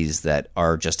of Biggie's that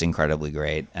are just incredibly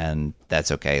great, and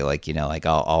that's okay. Like, you know, like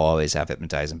I'll always have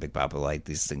Hypnotize and Big Papa, like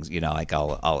these things, you know, like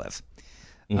I'll live.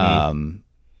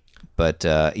 But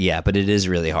it is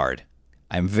really hard.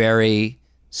 I'm very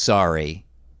sorry,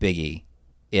 Biggie,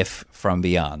 if from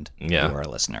beyond you are a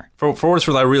listener. For what it's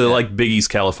worth, I really like Biggie's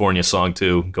California song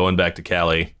too, Going Back to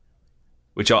Cali.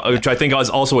 Which I think is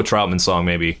also a Troutman song,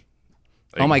 maybe.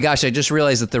 Oh my gosh! I just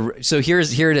realized that so here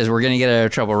it is. We're gonna get out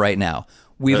of trouble right now.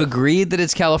 We've agreed that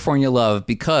it's California Love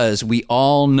because we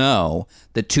all know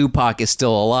that Tupac is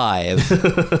still alive,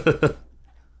 and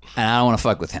I don't want to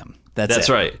fuck with him. That's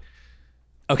it. Right.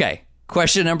 Okay.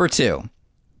 Question number 2.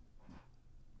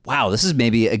 Wow, this is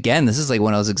like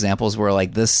one of those examples where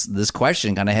like this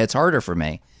question kind of hits harder for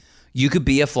me. You could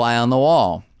be a fly on the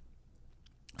wall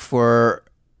for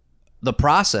the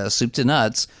process, soup to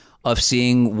nuts, of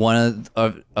seeing one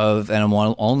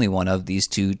only one of these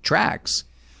 2 tracks,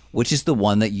 which is the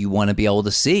one that you want to be able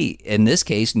to see. In this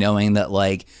case, knowing that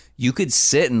like you could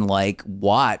sit and like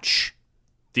watch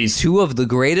these 2 of the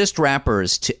greatest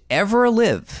rappers to ever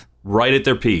live right at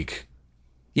their peak.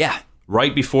 Yeah.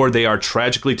 Right before they are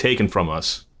tragically taken from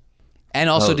us. And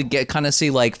also to get kind of see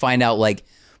like find out like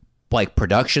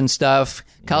production stuff.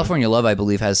 California Love, I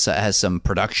believe, has some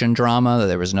production drama.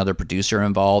 There was another producer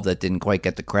involved that didn't quite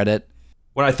get the credit.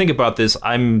 When I think about this,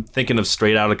 I'm thinking of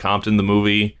Straight Outta Compton, the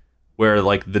movie, where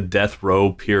like the death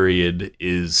row period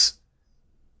it's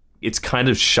kind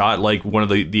of shot like one of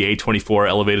the A24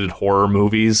 elevated horror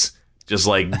movies. Just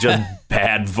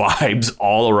bad vibes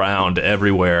all around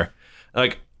everywhere.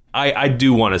 Like I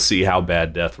do want to see how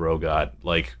bad death row got.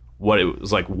 Like what it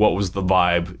was like, what was the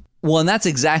vibe? Well, and that's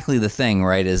exactly the thing,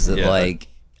 right? Is that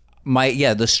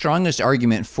the strongest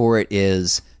argument for it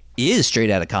is Straight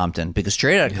Outta Compton, because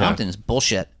Straight Outta Compton is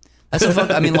bullshit. That's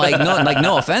I mean,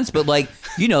 no offense, but like,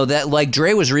 you know, that like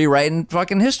Dre was rewriting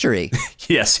fucking history.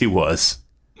 Yes, he was.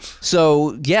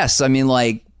 So yes, I mean,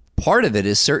 like part of it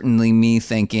is certainly me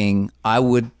thinking I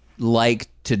would like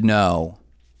to know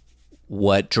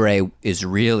what Dre is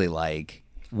really like,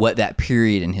 what that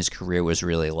period in his career was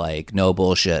really like. No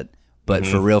bullshit. But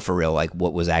for real, like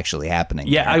what was actually happening.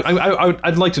 Yeah,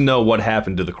 I'd like to know what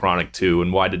happened to the Chronic 2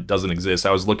 and why it doesn't exist.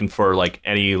 I was looking for like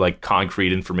any like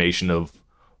concrete information of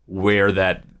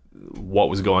what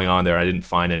was going on there. I didn't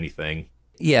find anything.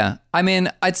 Yeah, I mean,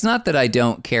 it's not that I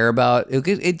don't care about it.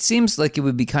 It seems like it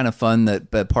would be kind of fun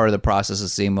but part of the process of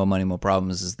seeing Mo Money, Mo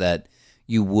Problems is that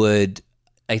you would,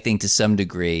 I think, to some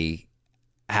degree,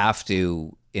 have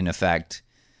to, in effect,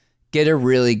 get a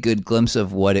really good glimpse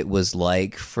of what it was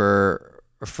like for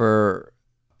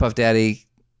Puff Daddy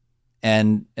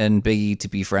and Biggie to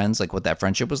be friends, like what that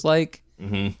friendship was like.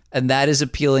 Mm-hmm. And that is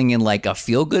appealing in like a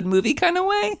feel-good movie kind of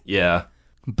way. Yeah.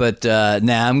 But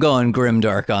I'm going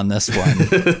grimdark on this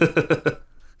one.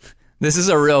 This is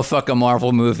a real fucking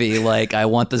Marvel movie. Like, I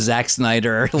want the Zack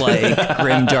Snyder, like,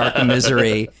 grimdark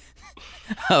misery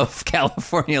of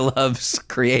California Love's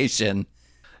creation.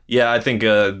 Yeah, I think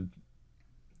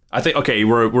okay,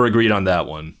 we're agreed on that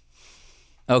one.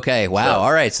 Okay, wow.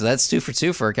 All right, so that's 2 for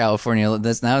 2 for California.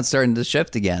 Now it's starting to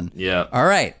shift again. Yeah. All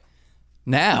right.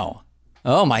 Now,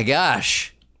 oh my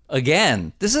gosh.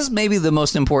 Again, this is maybe the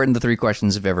most important the 3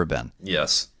 questions have ever been.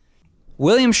 Yes.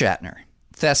 William Shatner,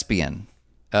 thespian,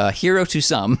 hero to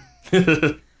some,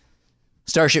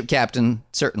 starship captain,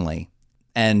 certainly,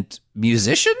 and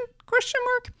musician, question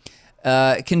mark?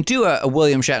 can do a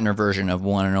William Shatner version of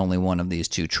one and only one of these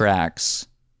two tracks,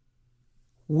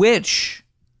 which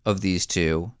of these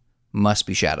two must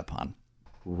be shat upon?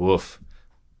 Woof.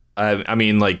 I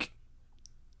mean, like,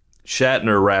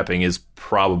 Shatner rapping is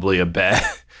probably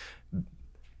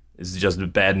is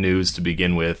just bad news to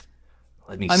begin with.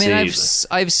 Let me see.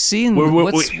 I've seen.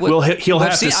 He'll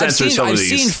have to censor some of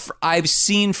these. I've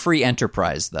seen Free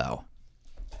Enterprise though.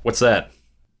 What's that?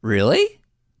 Really?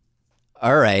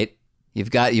 All right.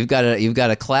 You've got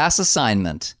a class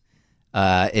assignment.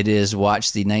 It is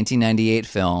watch the 1998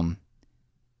 film.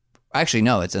 Actually,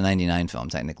 no, it's a 99 film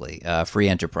technically. Free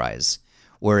Enterprise,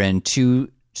 wherein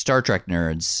two Star Trek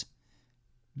nerds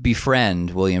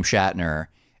befriend William Shatner,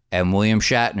 and William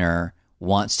Shatner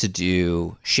wants to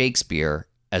do Shakespeare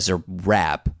as a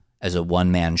rap, as a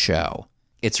one-man show.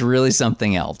 It's really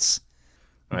something else.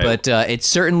 Right. But it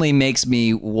certainly makes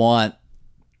me want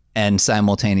and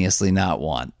simultaneously not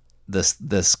want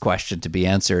this question to be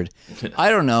answered. I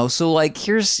don't know. So like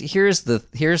here's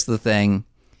the thing.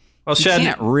 Well,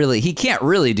 he can't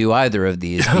really do either of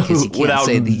these because he can't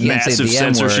say the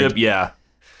censorship. N-word.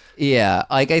 Yeah.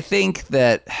 Like I think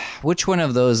that which one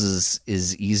of those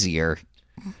is easier?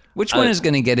 Which one is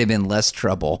going to get him in less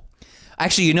trouble?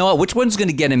 Actually, you know what? Which one's going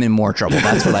to get him in more trouble?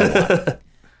 That's what I want.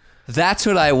 That's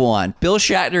what I want. Bill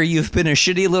Shatner, you've been a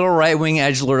shitty little right-wing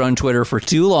edgelord on Twitter for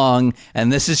too long,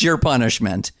 and this is your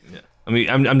punishment. Yeah. I mean,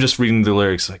 I'm just reading the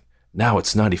lyrics like, now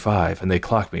it's 95, and they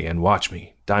clock me and watch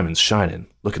me, diamonds shining,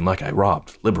 looking like I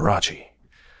robbed Liberace.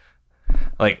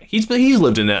 Like, he's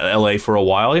lived in L.A. for a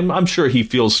while. I'm sure he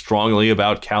feels strongly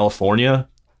about California.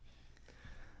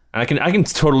 And I can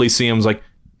totally see him as like,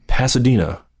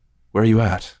 Pasadena, where are you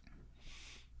at?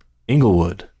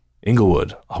 Inglewood,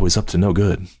 always up to no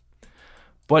good.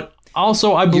 But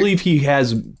also, I believe he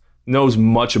knows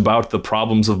much about the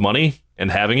problems of money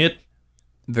and having it.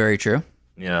 Very true.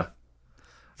 Yeah.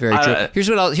 Very true. Here's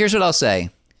what I'll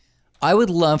say. I would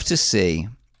love to see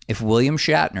if William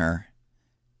Shatner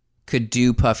could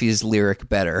do Puffy's lyric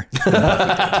better.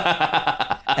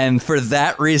 And for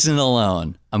that reason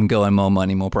alone, I'm going Mo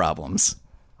Money, Mo Problems.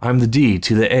 I'm the D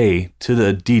to the A to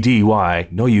the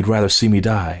DDY. Know you'd rather see me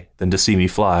die than to see me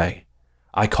fly.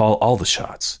 I call all the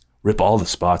shots, rip all the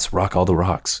spots, rock all the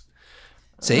rocks.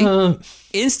 See?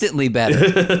 Instantly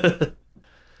better.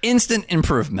 Instant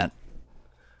improvement.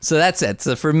 So that's it.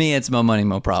 So for me, it's Mo Money,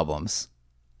 Mo Problems.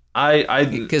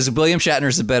 Because William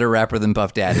Shatner's a better rapper than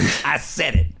Puff Daddy. I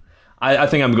said it. I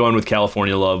think I'm going with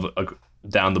California Love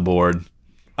down the board.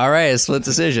 All right, a split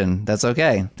decision. That's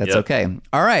okay. That's okay.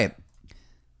 All right.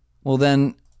 Well,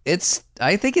 then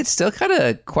I think it's still kind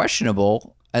of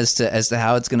questionable as to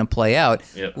how it's going to play out.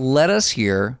 Yep. Let us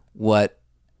hear what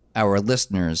our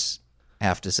listeners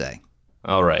have to say.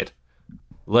 All right.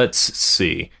 Let's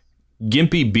see.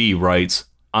 Gimpy B writes,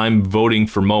 I'm voting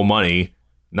for Mo Money,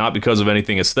 not because of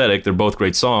anything aesthetic. They're both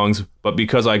great songs, but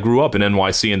because I grew up in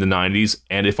NYC in the 90s,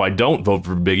 and if I don't vote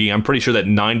for Biggie, I'm pretty sure that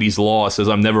 90s law says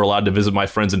I'm never allowed to visit my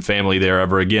friends and family there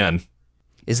ever again.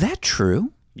 Is that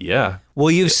true? Yeah. Well,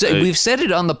 we've said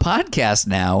it on the podcast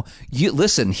now. You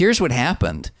listen, here's what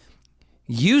happened.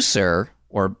 You, sir,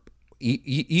 or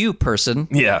you person,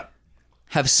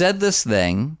 have said this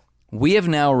thing. We have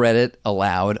now read it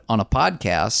aloud on a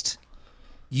podcast.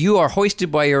 You are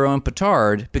hoisted by your own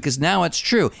petard because now it's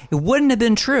true. It wouldn't have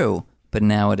been true, but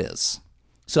now it is.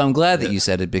 So I'm glad that you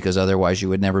said it because otherwise you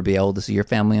would never be able to see your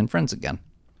family and friends again.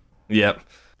 Yep.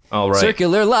 All right.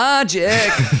 Circular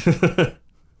logic.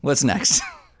 What's next?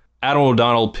 Adam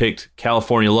O'Donnell picked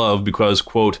California Love because,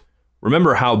 quote,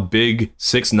 remember how big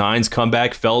 6ix9ine's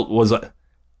comeback felt when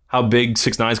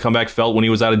he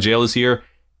was out of jail this year?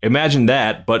 Imagine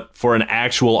that, but for an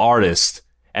actual artist,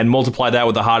 and multiply that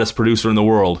with the hottest producer in the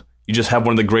world. You just have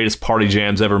one of the greatest party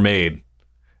jams ever made.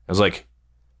 I was like,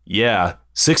 yeah,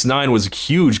 6ix9ine was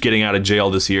huge getting out of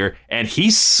jail this year, and he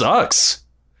sucks.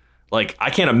 Like, I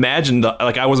can't imagine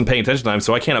I wasn't paying attention to him,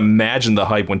 so I can't imagine the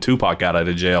hype when Tupac got out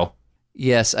of jail.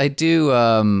 Yes, I do.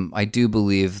 I do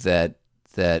believe that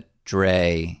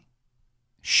Dre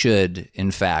should,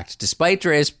 in fact, despite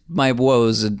my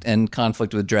woes and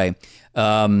conflict with Dre,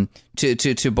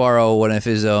 to borrow one of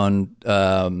his own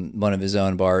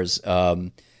bars.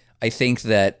 I think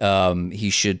that he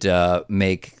should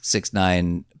make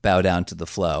 6ix9ine bow down to the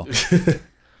flow.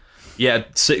 Yeah,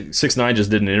 6ix9ine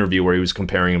just did an interview where he was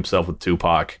comparing himself with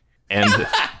Tupac, and.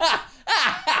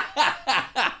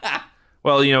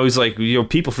 Well, he's like,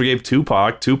 people forgave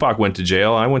Tupac. Tupac went to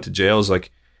jail. I went to jail. It's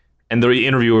like, and the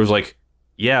interviewer was like,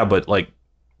 yeah, but like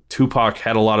Tupac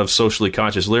had a lot of socially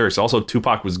conscious lyrics. Also,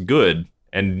 Tupac was good,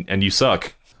 and you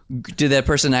suck. Did that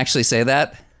person actually say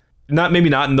that? maybe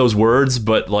not in those words,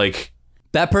 but like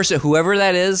That person, whoever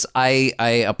that is, I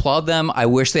applaud them. I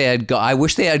wish they had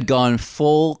gone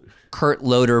full Kurt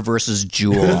Loder versus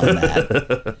Jewel on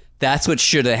that. That's what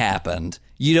should have happened.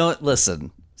 You don't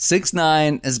listen.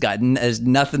 6ix9ine has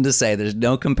nothing to say. There's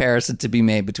no comparison to be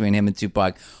made between him and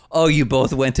Tupac. Oh, you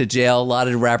both went to jail. A lot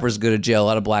of rappers go to jail. A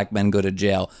lot of black men go to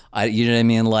jail. You know what I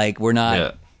mean? Like, we're not.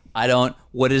 Yeah. I don't.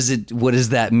 What is it? What does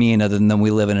that mean other than we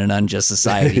live in an unjust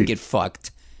society? Get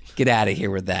fucked. Get out of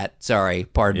here with that. Sorry,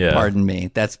 pardon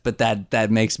me. But that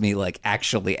makes me like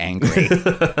actually angry.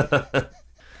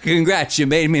 Congrats, you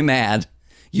made me mad.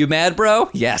 You mad, bro?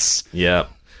 Yes. Yeah.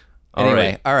 All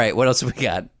right. What else have we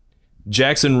got?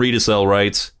 Jackson Redisell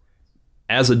writes,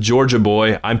 "As a Georgia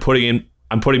boy, I'm putting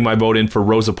my vote in for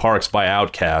Rosa Parks by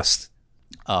Outkast."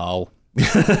 Oh.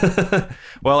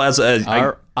 Well,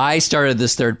 I started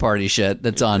this third party shit.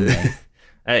 That's on me.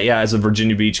 Yeah, as a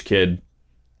Virginia Beach kid,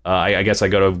 I guess I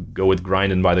gotta go with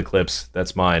Grindin' by the Clips.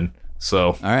 That's mine. So,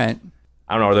 all right.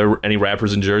 I don't know. Are there any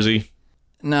rappers in Jersey?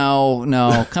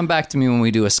 No. Come back to me when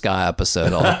we do a ska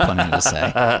episode. I'll have plenty to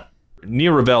say.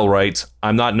 Nia Ravel writes,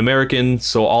 "I'm not an American,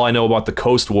 so all I know about the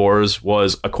Coast Wars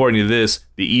was, according to this,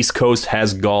 the East Coast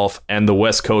has golf and the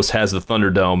West Coast has the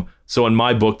Thunderdome. So in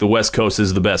my book, the West Coast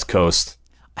is the best coast."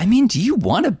 I mean, do you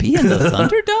want to be in the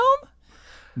Thunderdome?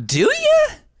 Do you?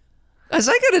 As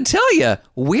I gotta tell you,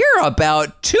 we're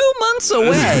about 2 months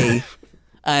away,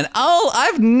 and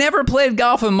I've never played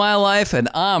golf in my life, and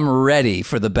I'm ready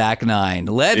for the back nine.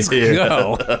 Let's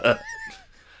go.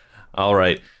 All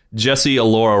right. Jesse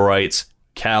Alora writes,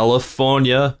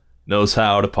 "California knows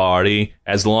how to party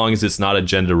as long as it's not a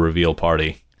gender reveal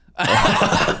party."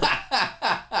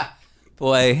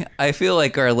 Boy, I feel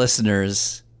like our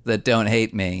listeners that don't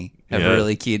hate me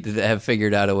have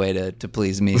figured out a way to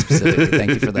please me specifically.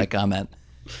 Thank you for that comment.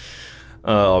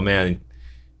 Oh, man.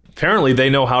 Apparently they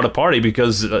know how to party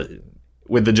because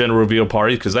with the gender reveal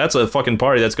party, because that's a fucking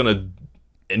party that's going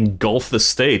to engulf the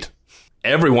state.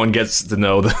 Everyone gets to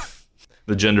know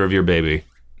the gender of your baby.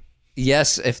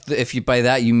 Yes, if you by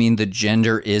that you mean the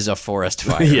gender is a forest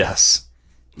fire. Yes.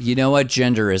 You know what?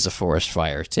 Gender is a forest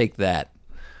fire. Take that.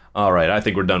 All right, I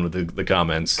think we're done with the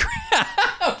comments.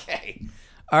 Okay.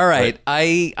 All right.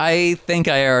 I think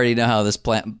I already know how this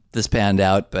panned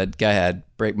out, but go ahead.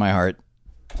 Break my heart.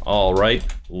 All right.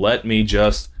 Let me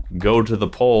just go to the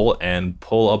poll and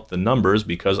pull up the numbers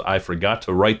because I forgot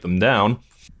to write them down.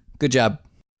 Good job.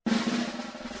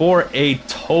 For a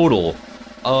total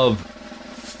of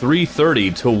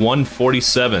 330 to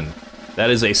 147.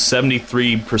 That is a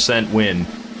 73% win.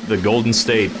 The Golden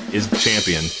State is the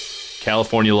champion.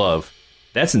 California Love.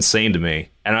 That's insane to me.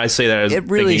 And I say that as it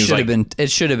really should have been. It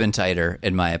should have been tighter,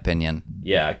 in my opinion.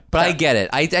 Yeah, but I get it.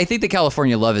 I think the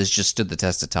California Love has just stood the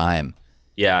test of time.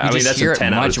 Yeah, I mean that's a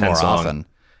 10 out of 10 song. Often.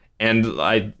 And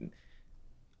I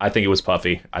think it was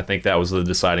Puffy. I think that was the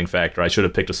deciding factor. I should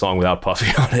have picked a song without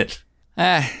Puffy on it.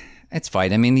 It's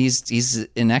fine. I mean, he's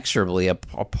inexorably a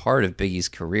part of Biggie's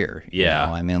career.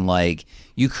 Yeah. I mean, like,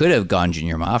 you could have gone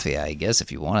Junior Mafia, I guess,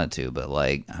 if you wanted to, but,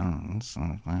 like, I don't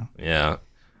know. Yeah.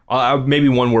 Maybe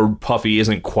one where Puffy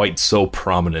isn't quite so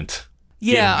prominent.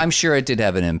 Yeah, I'm sure it did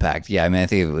have an impact. Yeah, I mean, I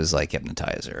think if it was, like,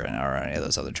 Hypnotizer or any of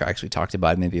those other tracks we talked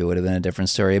about, maybe it would have been a different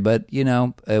story. But,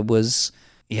 it was...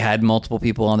 You had multiple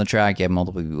people on the track. I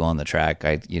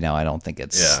don't think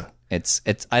it's... Yeah.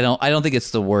 I don't think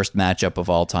it's the worst matchup of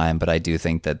all time, but I do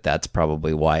think that that's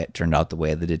probably why it turned out the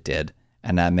way that it did,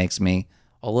 and that makes me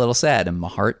a little sad in my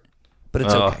heart. But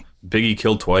it's okay. Biggie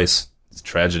killed twice. It's a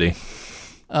tragedy.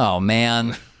 Oh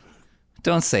man,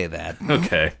 don't say that.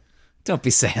 Okay, don't be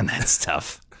saying that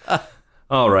stuff.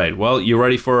 All right. Well, you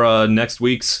ready for next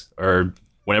week's or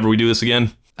whenever we do this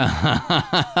again?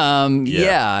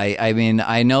 Yeah. I mean,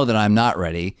 I know that I'm not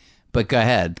ready, but go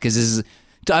ahead because this is.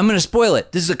 I'm going to spoil it.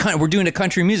 We're doing a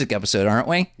country music episode, aren't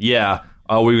we? Yeah.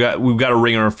 We've got a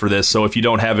ringer for this. So if you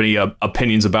don't have any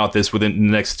opinions about this within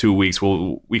the next 2 weeks,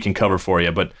 we can cover for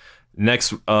you. But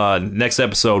next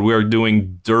episode, we are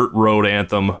doing Dirt Road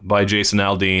Anthem by Jason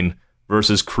Aldean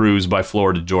versus Cruise by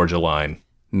Florida Georgia Line.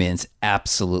 Means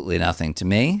absolutely nothing to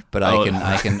me, but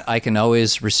I can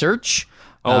always research.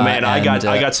 Oh man, I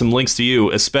got some links to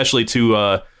you, especially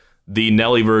to the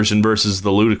Nelly version versus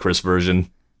the Ludacris version.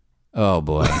 Oh,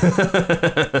 boy.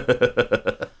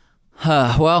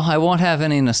 Well, I won't have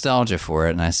any nostalgia for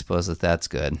it, and I suppose that's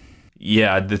good.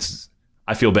 Yeah,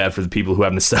 I feel bad for the people who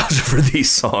have nostalgia for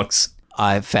these songs.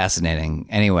 Fascinating.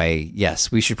 Anyway,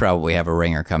 yes, we should probably have a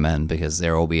ringer come in because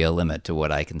there will be a limit to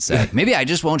what I can say. Maybe I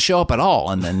just won't show up at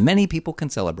all, and then many people can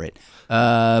celebrate.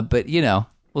 But,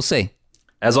 we'll see.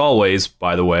 As always,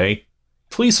 by the way,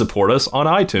 please support us on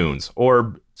iTunes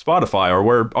or Spotify or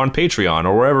where on Patreon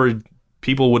or wherever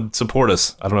people would support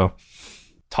us. I don't know.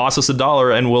 Toss us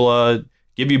 $1 and we'll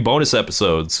give you bonus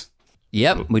episodes.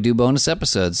 Yep, we do bonus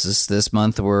episodes. This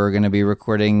month we're going to be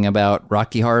recording about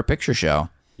Rocky Horror Picture Show.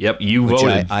 Yep, you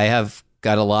voted. I have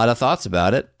got a lot of thoughts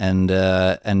about it, and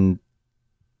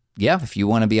yeah, if you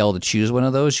want to be able to choose one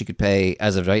of those, you could pay.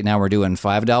 As of right now, we're doing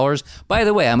 $5. By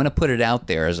the way, I'm going to put it out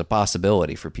there as a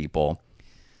possibility for people.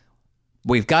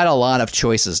 We've got a lot of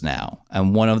choices now,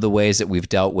 and one of the ways that we've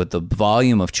dealt with the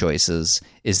volume of choices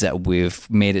is that we've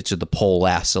made it so the poll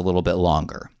lasts a little bit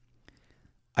longer.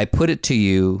 I put it to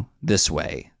you this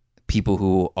way, people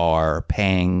who are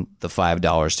paying the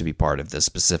 $5 to be part of this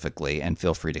specifically, and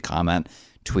feel free to comment,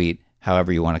 tweet,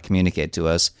 however you want to communicate to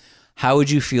us. How would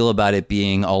you feel about it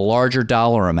being a larger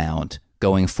dollar amount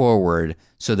going forward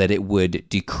so that it would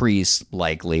decrease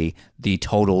likely the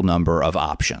total number of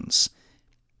options?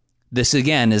 This,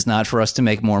 again, is not for us to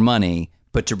make more money,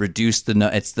 but to reduce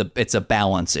it's a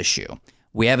balance issue.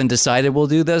 We haven't decided we'll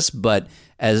do this, but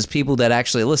as people that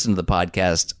actually listen to the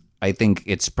podcast, I think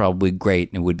it's probably great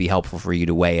and it would be helpful for you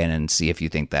to weigh in and see if you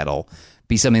think that'll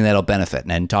be something that'll benefit,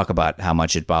 and talk about how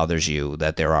much it bothers you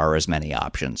that there are as many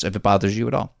options, if it bothers you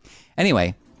at all.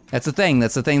 Anyway, that's the thing.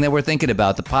 That's the thing that we're thinking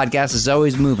about. The podcast is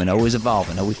always moving, always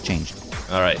evolving, always changing.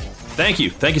 All right. Thank you.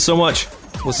 Thank you so much.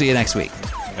 We'll see you next week.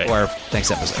 Right. Or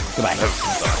next episode.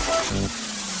 Goodbye.